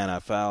loving the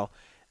NFL.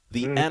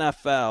 The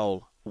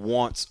NFL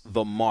wants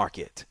the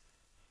market.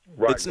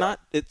 Right. It's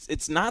not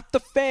the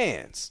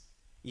fans.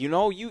 You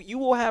know, you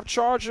will have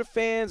Charger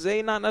fans.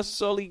 They not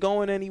necessarily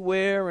going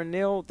anywhere, and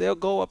they'll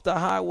go up the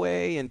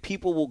highway, and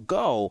people will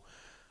go.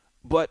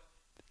 But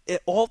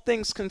all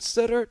things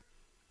considered,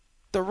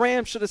 the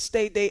Rams should have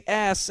stayed their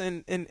ass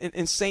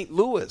in St.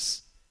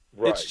 Louis.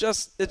 Right.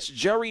 It's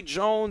Jerry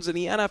Jones and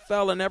the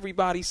NFL and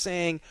everybody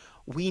saying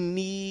we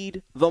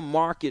need the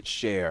market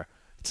share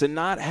to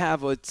not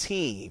have a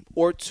team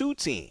or 2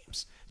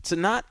 teams, to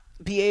not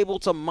be able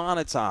to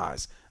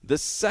monetize the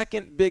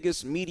second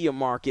biggest media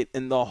market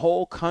in the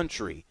whole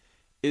country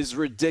is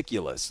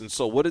ridiculous. And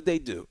so what did they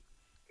do?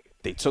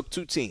 They took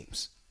 2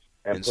 teams.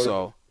 And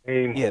so,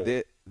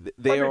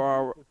 they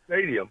are –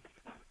 stadium.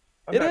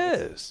 It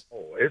is.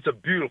 It's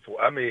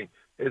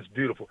it's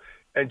beautiful.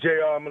 And,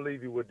 JR, I'm going to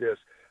leave you with this.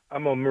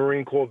 I'm a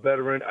Marine Corps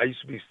veteran. I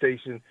used to be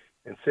stationed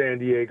in San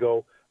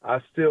Diego. I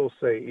still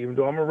say, even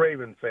though I'm a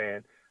Raven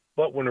fan,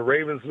 but when the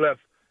Ravens left,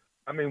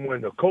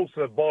 when the Colts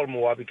left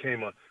Baltimore, I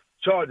became a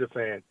Charger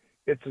fan.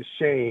 It's a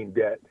shame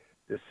that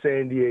the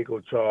San Diego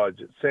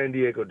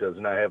does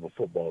not have a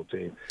football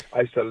team.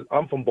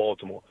 I'm from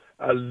Baltimore.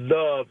 I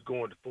loved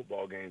going to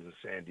football games in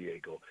San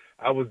Diego.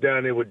 I was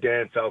down there with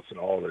Dan Phelps and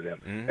all of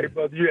them. Hey,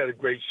 brother, you had a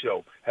great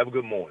show. Have a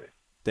good morning.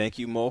 Thank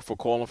you, Mo, for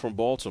calling from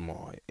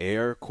Baltimore.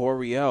 Air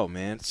Coryell,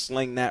 man,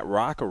 sling that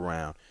rock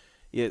around.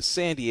 Yeah,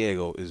 San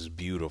Diego is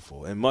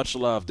beautiful, and much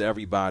love to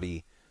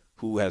everybody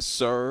who has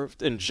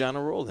served in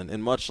general,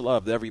 and much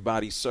love to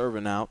everybody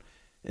serving out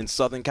in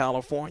Southern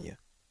California.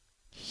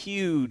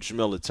 Huge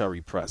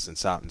military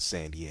presence out in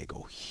San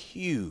Diego.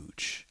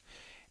 Huge.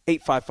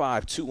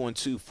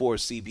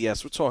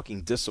 855-212-4CBS. We're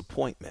talking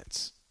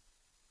disappointments.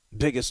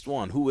 Biggest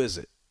one. Who is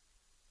it?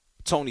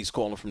 Tony's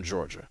calling from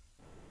Georgia.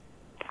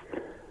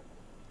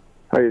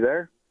 Are you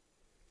there?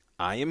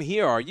 I am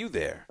here. Are you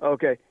there?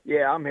 Okay.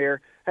 Yeah, I'm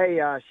here. Hey,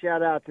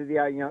 shout out to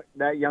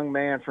that young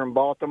man from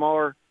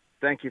Baltimore.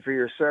 Thank you for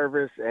your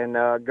service. And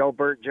go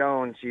Burt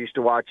Jones. Used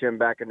to watch him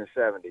back in the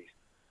 70s.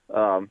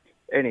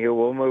 Anywho,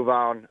 we'll move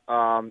on.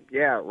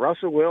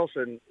 Russell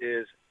Wilson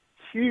is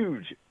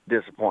huge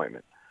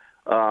disappointment.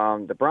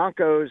 The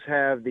Broncos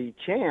have the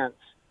chance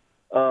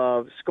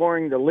of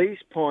scoring the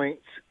least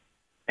points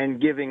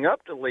and giving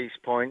up the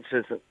least points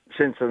since the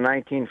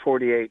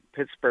 1948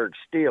 Pittsburgh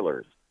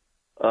Steelers,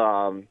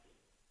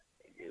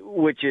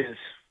 which is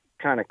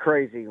kind of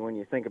crazy when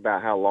you think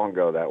about how long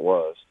ago that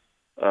was.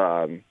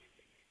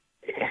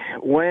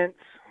 Wentz,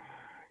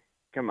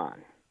 come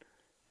on.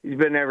 He's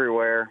been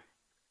everywhere.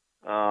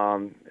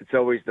 It's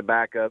always the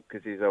backup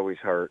because he's always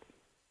hurt.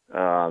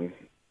 As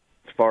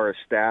far as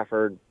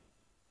Stafford,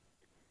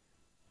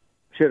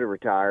 should have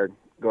retired,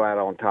 go out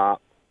on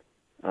top.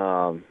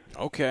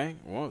 Okay.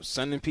 Well,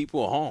 sending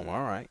people home.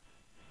 All right.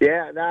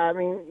 Yeah, I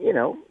mean,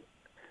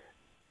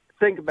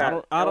 think about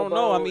it. I don't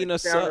know. I mean, a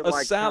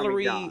like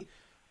salary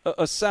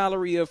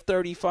of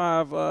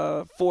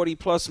 35, 40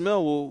 plus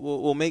mil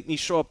will make me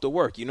show up to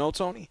work. You know,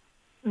 Tony?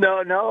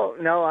 No.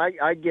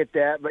 I get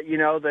that, but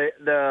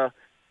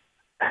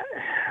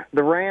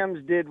the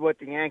Rams did what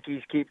the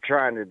Yankees keep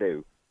trying to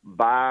do: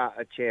 buy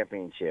a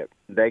championship.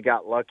 They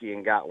got lucky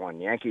and got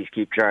one. Yankees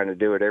keep trying to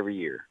do it every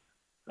year.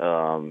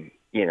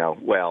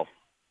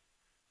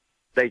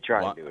 They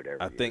try to do it every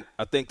year.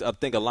 I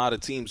think a lot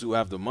of teams who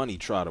have the money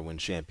try to win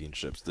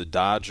championships. The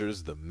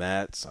Dodgers, the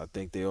Mets, I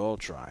think they all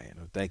try.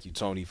 And thank you,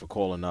 Tony, for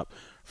calling up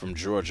from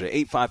Georgia.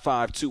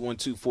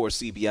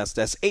 855-212-4CBS.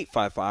 That's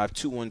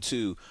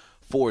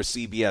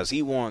 855-212-4CBS.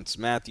 He wants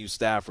Matthew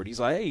Stafford. He's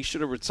like, hey, he should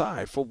have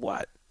retired. For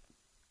what?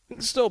 He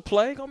can still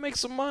play. Go make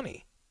some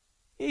money.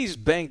 He's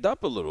banged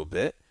up a little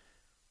bit.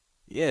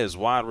 Yeah, his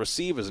wide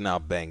receiver's now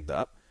banged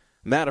up.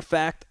 Matter of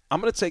fact, I'm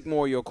going to take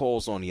more of your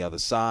calls on the other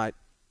side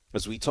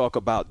as we talk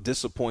about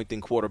disappointing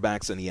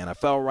quarterbacks in the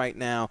NFL right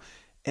now.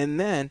 And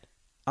then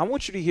I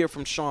want you to hear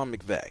from Sean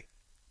McVay.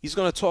 He's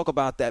going to talk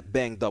about that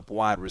banged-up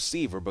wide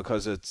receiver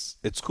because it's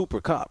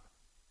Cooper Kupp.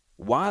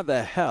 Why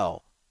the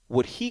hell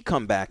would he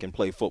come back and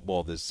play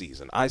football this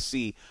season? I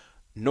see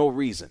no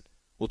reason.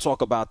 We'll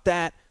talk about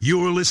that.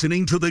 You're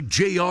listening to the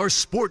JR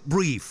Sport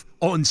Brief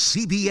on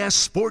CBS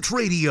Sports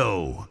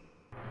Radio.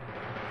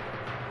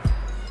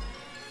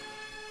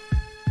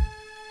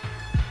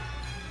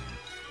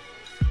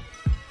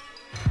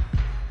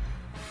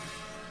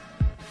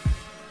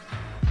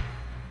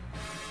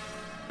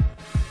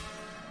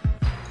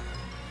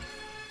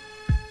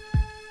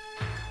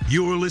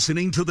 You're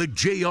listening to the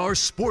JR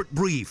Sport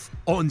Brief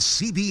on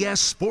CBS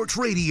Sports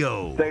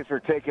Radio. Thanks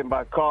for taking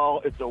my call.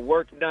 It's a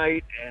work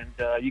night,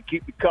 and you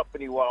keep me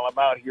company while I'm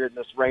out here in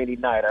this rainy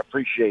night. I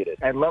appreciate it.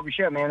 I love your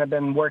show, man. I've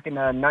been working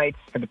nights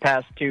for the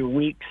past 2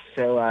 weeks,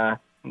 so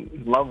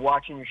love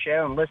watching your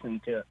show and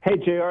listening to it. Hey,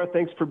 JR,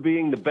 thanks for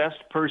being the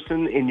best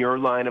person in your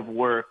line of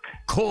work.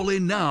 Call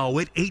in now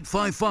at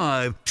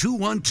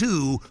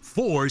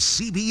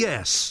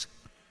 855-212-4CBS.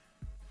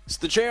 It's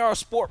the JR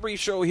Sport Brief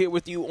Show here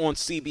with you on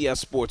CBS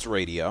Sports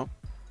Radio.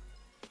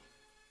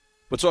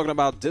 We're talking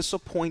about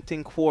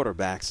disappointing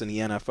quarterbacks in the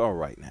NFL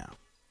right now.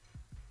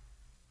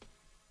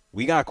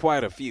 We got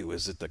quite a few.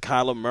 Is it the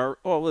Kyler Murray?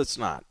 Well, it's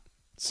not.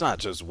 It's not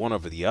just one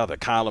over the other.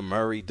 Kyler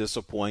Murray,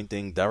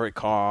 disappointing. Derek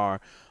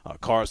Carr,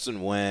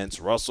 Carson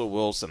Wentz, Russell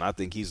Wilson. I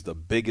think he's the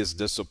biggest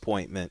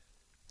disappointment.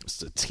 It's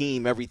the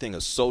team, everything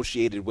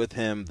associated with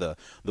him, the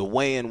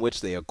way in which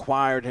they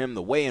acquired him,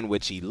 the way in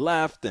which he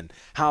left, and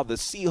how the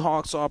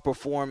Seahawks are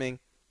performing.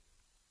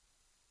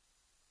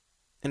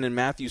 And then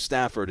Matthew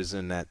Stafford is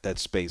in that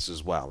space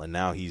as well. And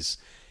now he's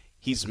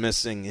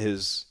missing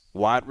his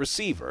wide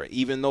receiver,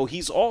 even though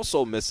he's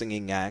also missing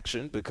in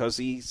action because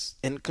he's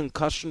in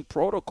concussion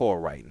protocol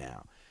right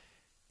now.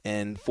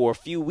 And for a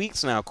few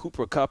weeks now,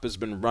 Cooper Kupp has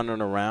been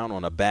running around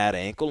on a bad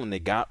ankle, and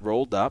it got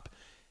rolled up,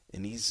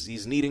 and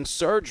he's needing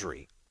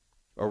surgery.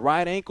 A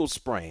right ankle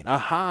sprain, a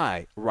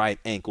high right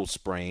ankle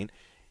sprain,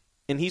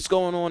 and he's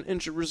going on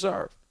injured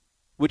reserve,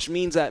 which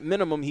means at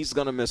minimum he's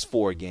going to miss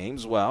 4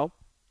 games. Well,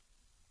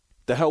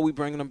 the hell are we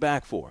bringing him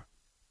back for?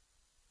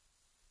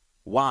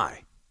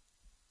 Why?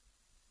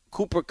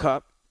 Cooper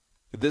Kupp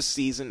this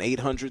season,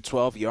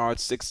 812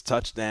 yards, 6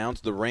 touchdowns.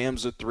 The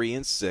Rams are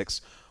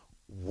 3-6.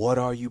 What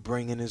are you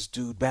bringing this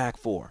dude back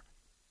for?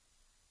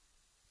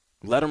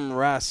 Let him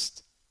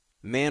rest.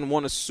 Man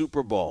won a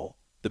Super Bowl.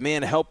 The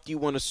man helped you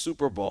win a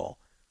Super Bowl.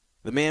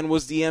 The man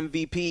was the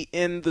MVP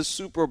in the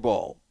Super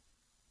Bowl.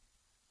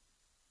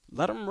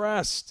 Let him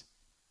rest.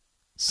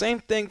 Same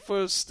thing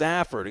for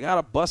Stafford. He got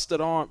a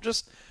busted arm.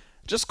 Just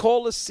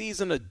call this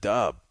season a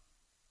dub.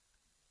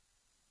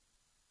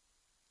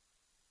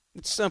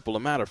 It's simple. A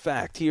matter of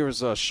fact,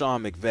 here's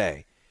Sean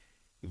McVay.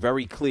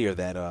 Very clear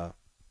that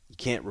you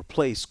can't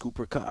replace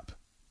Cooper Kupp.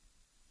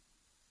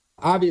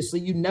 Obviously,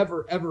 you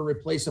never, ever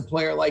replace a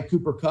player like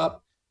Cooper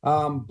Kupp,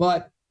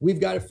 but we've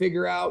got to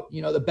figure out,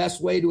 the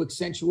best way to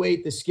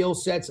accentuate the skill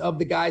sets of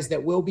the guys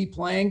that will be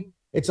playing.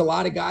 It's a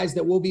lot of guys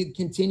that we'll be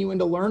continuing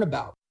to learn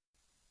about.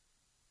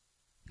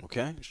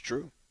 Okay, it's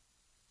true.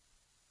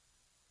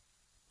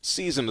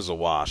 Season is a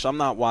wash. I'm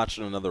not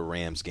watching another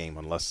Rams game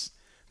unless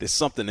there's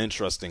something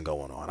interesting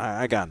going on.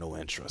 I got no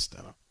interest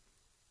in it.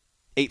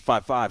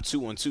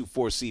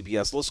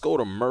 855-212-4CBS. Let's go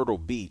to Myrtle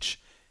Beach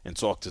and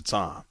talk to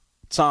Tom.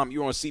 Tom,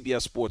 you're on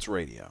CBS Sports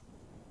Radio.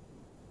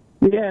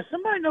 Yeah,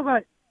 somebody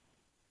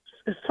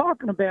is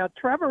talking about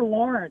Trevor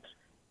Lawrence.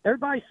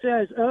 Everybody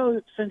says,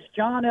 since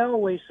John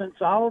Elway, since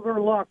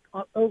Oliver Luck,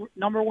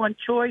 number one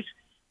choice,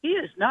 he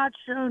has not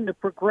shown the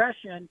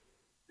progression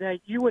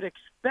that you would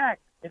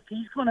expect if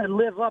he's going to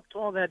live up to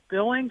all that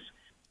billings.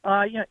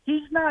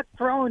 He's not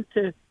thrown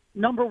to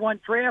number one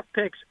draft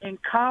picks in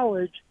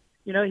college.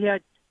 He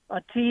had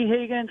T.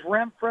 Higgins,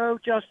 Renfro,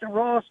 Justin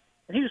Ross,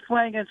 and he was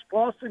playing against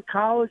Boston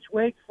College,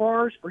 Wake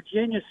Forest,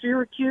 Virginia,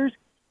 Syracuse.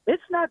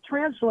 It's not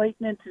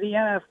translating into the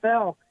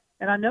NFL.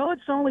 And I know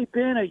it's only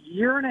been a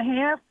year and a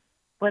half,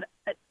 but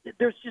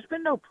there's just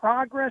been no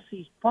progress.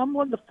 He's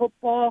fumbling the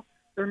football.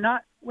 They're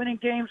not winning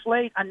games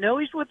late. I know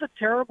he's with a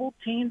terrible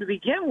team to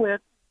begin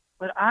with,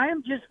 but I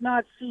am just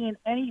not seeing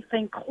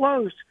anything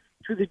close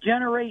to the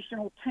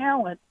generational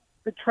talent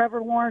that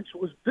Trevor Lawrence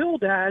was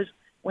billed as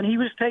when he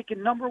was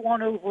taken number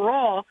one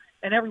overall,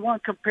 and everyone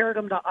compared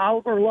him to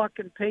Oliver Luck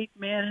and Peyton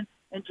Manning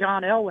and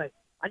John Elway.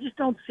 I just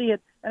don't see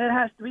it, and it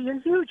has to be a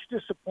huge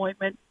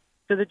disappointment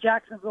to the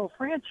Jacksonville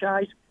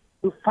franchise,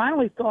 who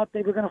finally thought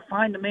they were going to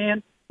find a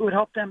man who would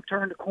help them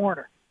turn the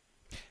corner.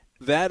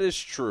 That is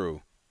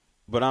true,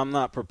 but I'm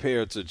not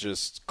prepared to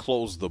just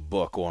close the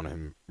book on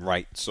him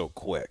right so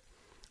quick.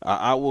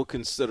 I will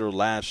consider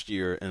last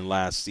year and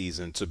last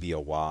season to be a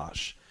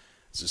wash.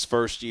 It's his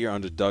first year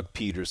under Doug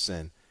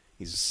Peterson.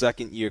 He's a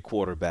second-year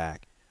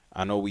quarterback.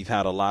 I know we've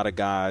had a lot of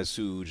guys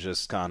who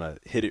just kind of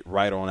hit it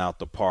right on out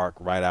the park,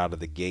 right out of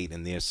the gate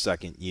in their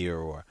second year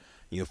or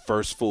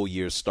first full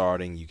year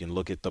starting. You can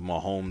look at the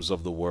Mahomes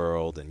of the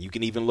world, and you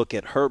can even look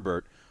at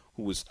Herbert,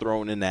 who was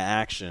thrown into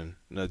action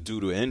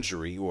due to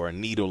injury or a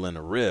needle in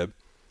a rib,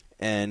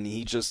 and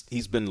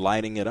he's been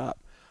lighting it up.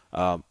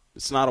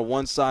 It's not a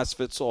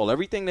one-size-fits-all.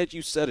 Everything that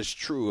you said is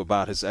true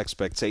about his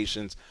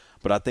expectations,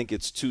 but I think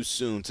it's too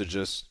soon to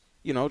just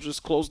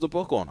close the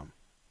book on him.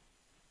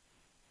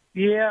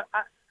 Yeah,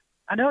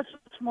 I know it's a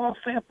small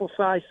sample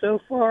size so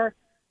far,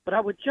 but I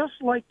would just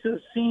like to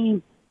have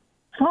seen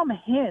some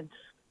hints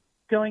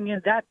going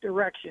in that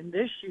direction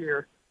this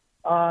year.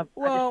 I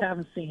just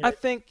haven't seen it. I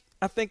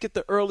think at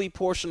the early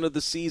portion of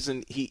the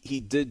season he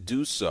did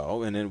do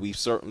so, and then we've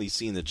certainly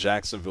seen the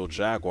Jacksonville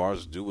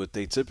Jaguars do what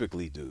they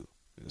typically do.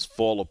 Just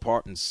fall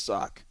apart and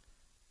suck.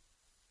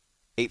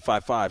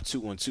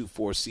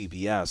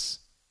 855-212-4CBS.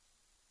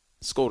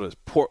 Let's go to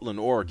Portland,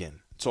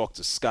 Oregon. Talk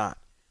to Scott.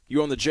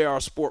 You're on the JR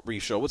Sport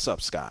Brief Show. What's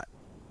up, Scott?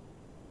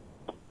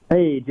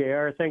 Hey,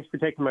 JR. Thanks for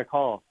taking my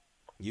call.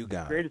 You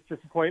got it. Greatest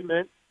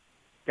disappointment,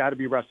 got to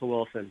be Russell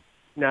Wilson.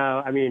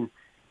 Now,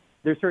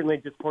 there's certainly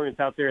disappointments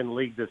out there in the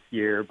league this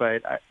year,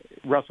 but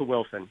Russell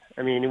Wilson.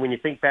 When you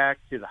think back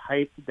to the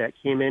hype that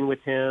came in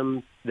with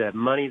him, the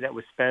money that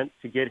was spent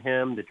to get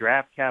him, the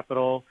draft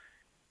capital,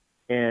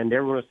 and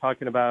everyone was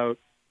talking about,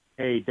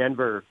 hey,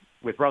 Denver,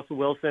 with Russell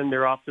Wilson,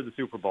 they're off to the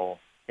Super Bowl.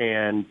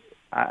 And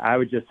I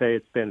would just say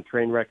it's been a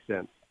train wreck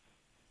since.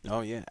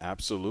 Oh, yeah,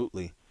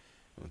 absolutely.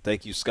 Well,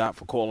 thank you, Scott,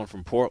 for calling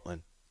from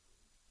Portland.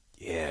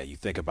 Yeah, you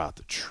think about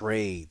the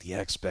trade, the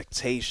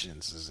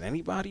expectations. Is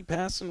anybody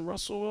passing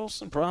Russell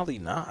Wilson? Probably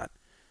not.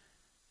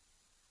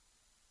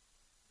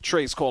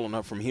 Trey's calling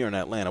up from here in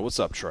Atlanta. What's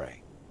up,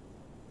 Trey?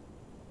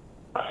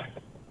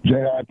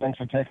 JR, thanks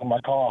for taking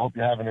my call. I hope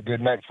you're having a good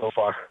night so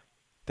far.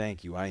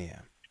 Thank you, I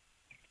am.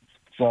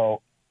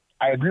 So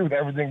I agree with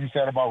everything you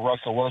said about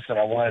Russell Wilson.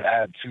 I wanted to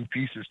add two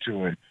pieces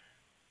to it.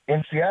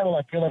 In Seattle,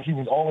 I feel like he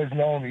was always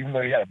known, even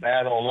though he had a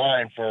bad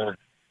O-line, for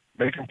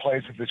making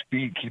plays with his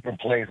feet, keeping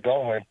plays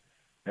going.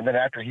 And then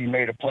after he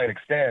made a play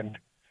extend,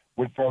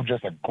 would throw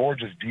just a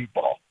gorgeous deep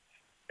ball.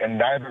 And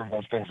neither of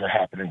those things are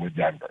happening with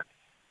Denver.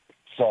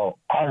 So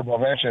honorable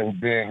mention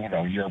being,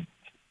 your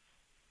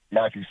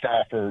Matthew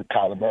Stafford,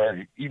 Kyler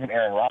Murray, even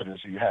Aaron Rodgers,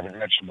 who you haven't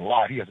mentioned a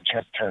lot. He has a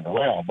chance to turn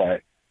around,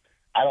 but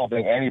I don't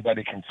think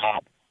anybody can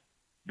top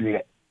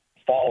the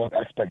fall of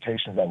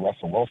expectations that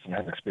Russell Wilson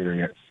has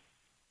experienced.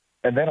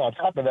 And then on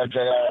top of that,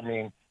 JR,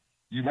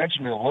 you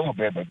mentioned it a little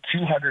bit, but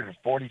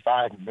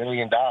 $245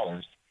 million.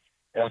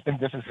 And I think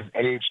this is his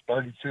age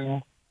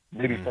 32,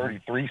 maybe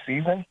 33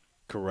 season.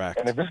 Correct.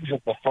 And if this is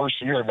just the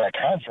first year of that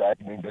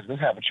contract, does this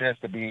have a chance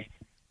to be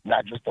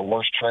not just the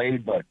worst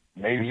trade, but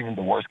maybe even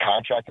the worst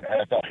contract in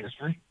NFL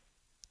history?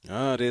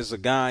 There's a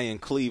guy in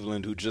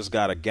Cleveland who just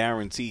got a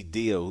guaranteed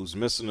deal who's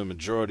missing the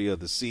majority of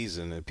the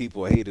season, and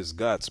people hate his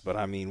guts, but,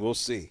 I mean, we'll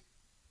see.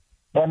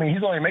 But, I mean,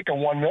 he's only making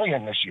 $1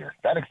 million this year.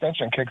 That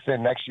extension kicks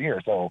in next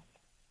year, so,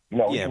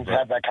 we can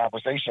have that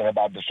conversation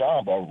about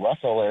Deshaun, but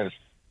Russell is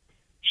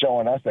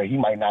showing us that he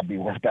might not be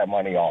worth that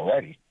money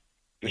already.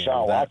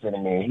 Deshaun Watson, I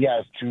mean,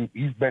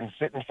 he's been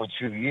sitting for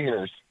 2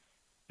 years.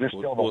 There's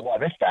still the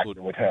what-if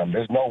factor with him.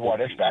 There's no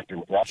what-if factor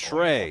with Russell.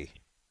 Trey,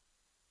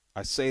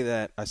 I say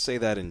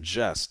that in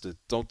jest.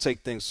 Don't take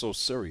things so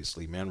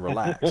seriously, man.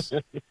 Relax.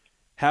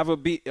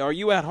 Are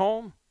you at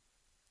home?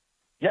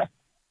 Yeah.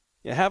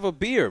 Yeah, have a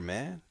beer,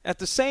 man. At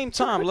the same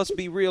time, let's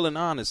be real and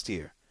honest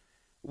here.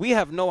 We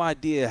have no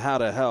idea how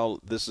the hell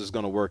this is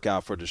going to work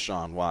out for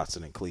Deshaun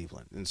Watson in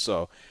Cleveland. And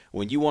so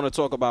when you want to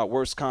talk about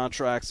worst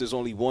contracts, there's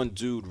only one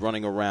dude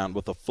running around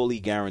with a fully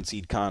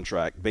guaranteed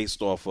contract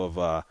based off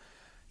of,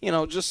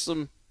 just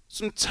some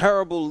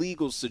terrible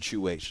legal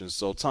situations.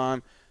 So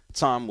time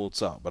will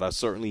tell, but I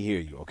certainly hear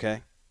you,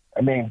 okay?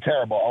 I mean,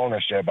 terrible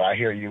ownership, but I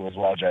hear you as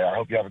well, Jay. I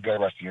hope you have a good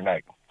rest of your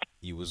night.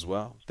 You as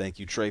well. Thank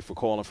you, Trey, for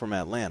calling from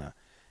Atlanta.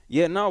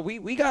 Yeah, no,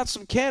 we got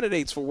some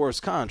candidates for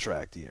worst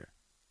contract here.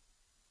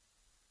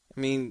 I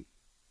mean,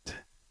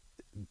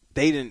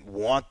 they didn't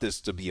want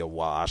this to be a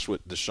wash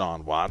with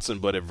Deshaun Watson,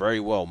 but it very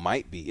well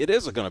might be. It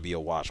is going to be a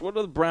wash. What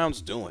are the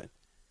Browns doing?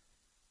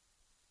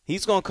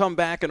 He's going to come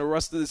back, and the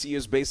rest of this year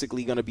is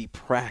basically going to be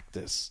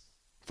practice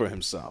for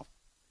himself.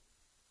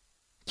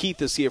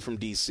 Keith is here from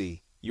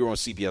D.C. You're on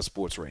CBS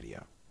Sports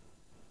Radio.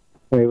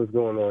 Hey, what's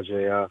going on,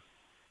 JR?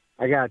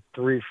 I got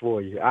 3 for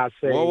you. I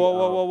say.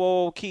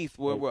 Whoa, Keith.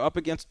 We're up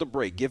against the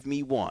break. Give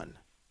me one.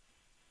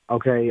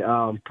 Okay,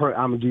 I'm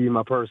gonna give you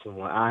my personal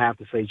one. I have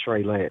to say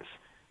Trey Lance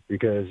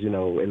because in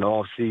the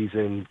off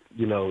season,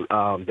 they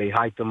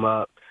hyped him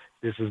up.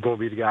 This is gonna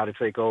be the guy to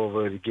take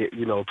over to get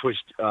push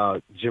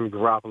Jimmy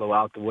Garoppolo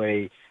out the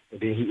way,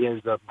 and then he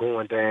ends up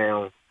going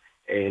down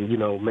and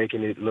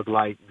making it look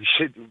like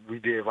we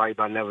did right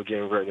by never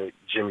getting rid of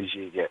Jimmy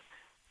G again.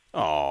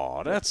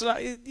 Oh, that's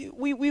not.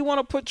 We want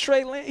to put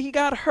Trey Lance. He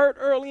got hurt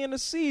early in the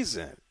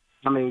season.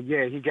 I mean,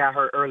 yeah, he got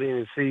hurt early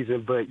in the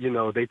season, but,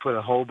 they put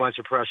a whole bunch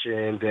of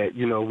pressure in that,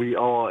 we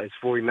all as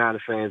 49er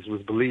fans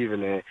was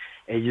believing in.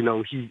 And,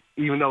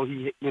 even though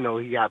he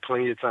got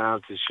plenty of time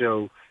to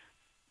show,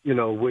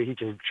 what he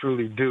can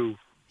truly do.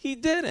 He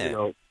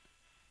didn't.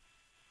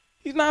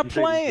 He's not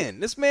playing.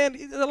 This man,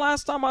 the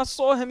last time I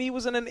saw him, he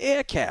was in an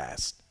air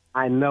cast.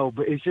 I know,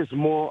 but it's just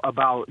more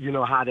about,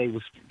 how they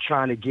was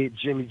trying to get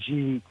Jimmy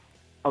G,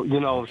 what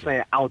I'm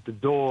saying, out the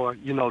door,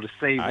 to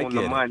save on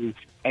the money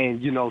and,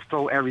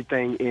 throw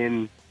everything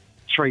in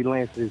Trey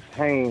Lance's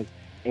hands.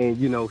 And,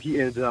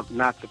 he ended up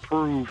not to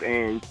prove.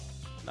 And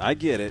I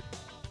get it.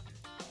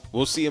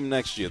 We'll see him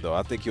next year, though.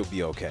 I think he'll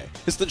be okay.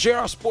 It's the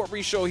JR Sport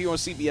Brief Show here on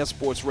CBS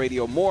Sports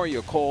Radio. More of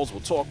your calls.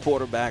 We'll talk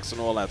quarterbacks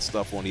and all that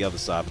stuff on the other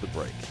side of the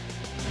break.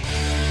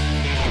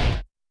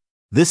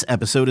 This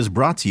episode is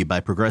brought to you by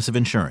Progressive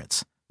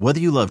Insurance. Whether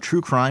you love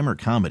true crime or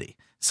comedy,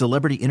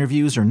 celebrity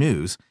interviews or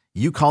news,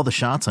 you call the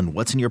shots on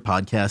what's in your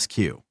podcast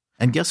queue.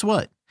 And guess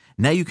what?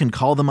 Now you can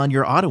call them on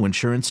your auto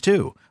insurance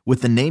too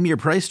with the Name Your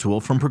Price tool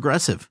from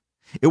Progressive.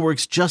 It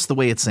works just the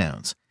way it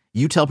sounds.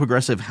 You tell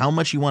Progressive how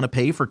much you want to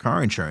pay for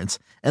car insurance,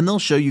 and they'll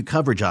show you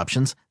coverage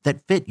options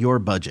that fit your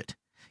budget.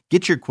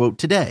 Get your quote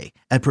today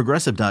at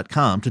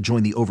Progressive.com to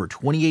join the over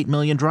 28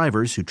 million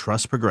drivers who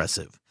trust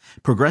Progressive.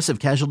 Progressive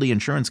Casualty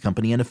Insurance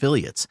Company and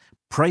Affiliates.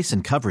 Price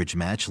and coverage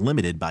match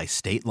limited by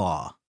state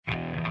law.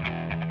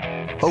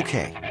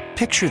 Okay,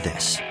 picture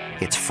this.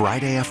 It's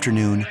Friday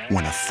afternoon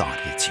when a thought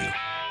hits you.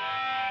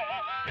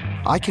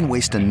 I can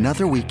waste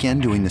another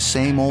weekend doing the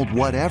same old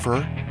whatever,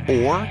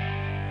 or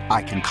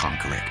I can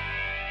conquer it.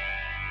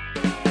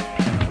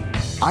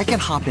 I can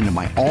hop into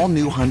my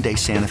all-new Hyundai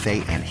Santa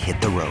Fe and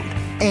hit the road.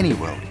 Any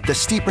road. The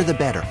steeper, the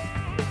better.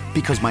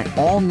 Because my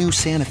all-new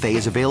Santa Fe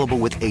is available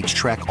with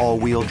H-Track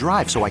all-wheel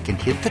drive, so I can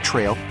hit the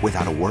trail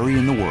without a worry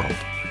in the world.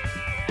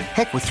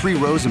 Heck, with 3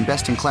 rows and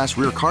best-in-class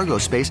rear cargo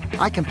space,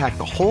 I can pack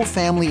the whole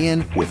family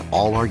in with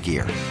all our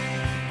gear.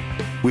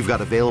 We've got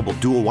available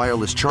dual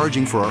wireless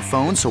charging for our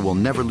phones, so we'll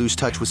never lose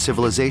touch with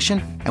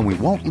civilization, and we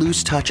won't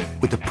lose touch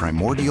with the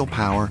primordial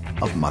power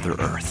of Mother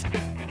Earth.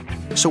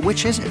 So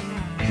which is it?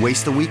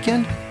 Waste the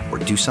weekend or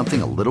do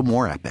something a little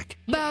more epic?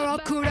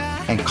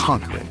 And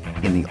conquer it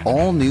in the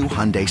all-new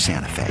Hyundai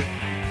Santa Fe.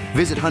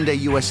 Visit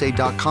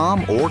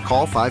HyundaiUSA.com or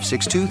call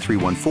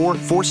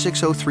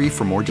 562-314-4603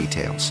 for more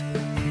details.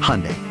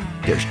 Hyundai,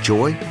 there's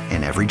joy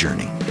in every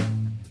journey.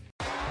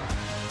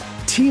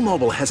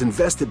 T-Mobile has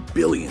invested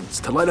billions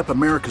to light up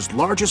America's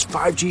largest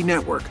 5G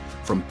network,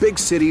 from big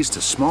cities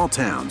to small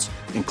towns,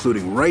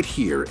 including right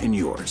here in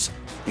yours.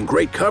 And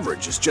great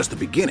coverage is just the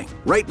beginning.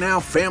 Right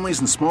now, families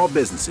and small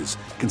businesses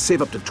can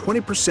save up to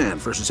 20%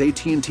 versus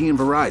AT&T and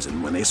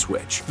Verizon when they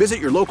switch. Visit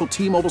your local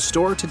T-Mobile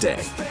store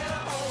today.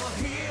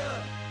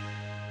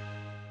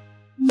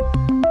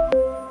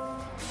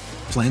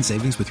 Plan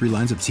savings with 3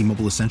 lines of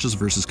T-Mobile Essentials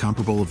versus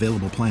comparable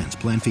available plans.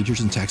 Plan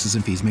features and taxes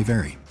and fees may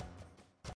vary.